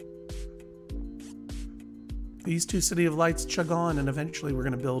 The these two City of Lights chug on, and eventually we're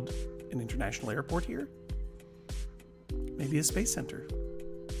going to build an international airport here. Maybe a space center.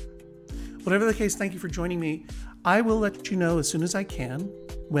 Whatever the case, thank you for joining me. I will let you know as soon as I can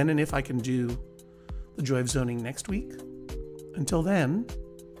when and if I can do the Joy of Zoning next week. Until then,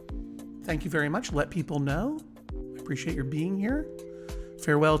 thank you very much. Let people know. I appreciate your being here.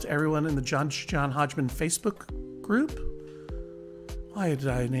 Farewell to everyone in the John Hodgman Facebook group. Why did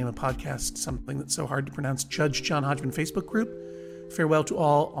I name a podcast something that's so hard to pronounce? Judge John Hodgman Facebook group. Farewell to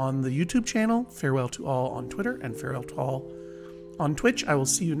all on the YouTube channel. Farewell to all on Twitter. And farewell to all on Twitch. I will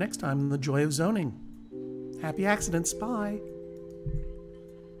see you next time in the Joy of Zoning. Happy accidents. Bye.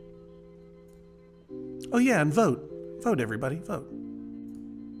 Oh yeah, and vote. Vote, everybody. Vote.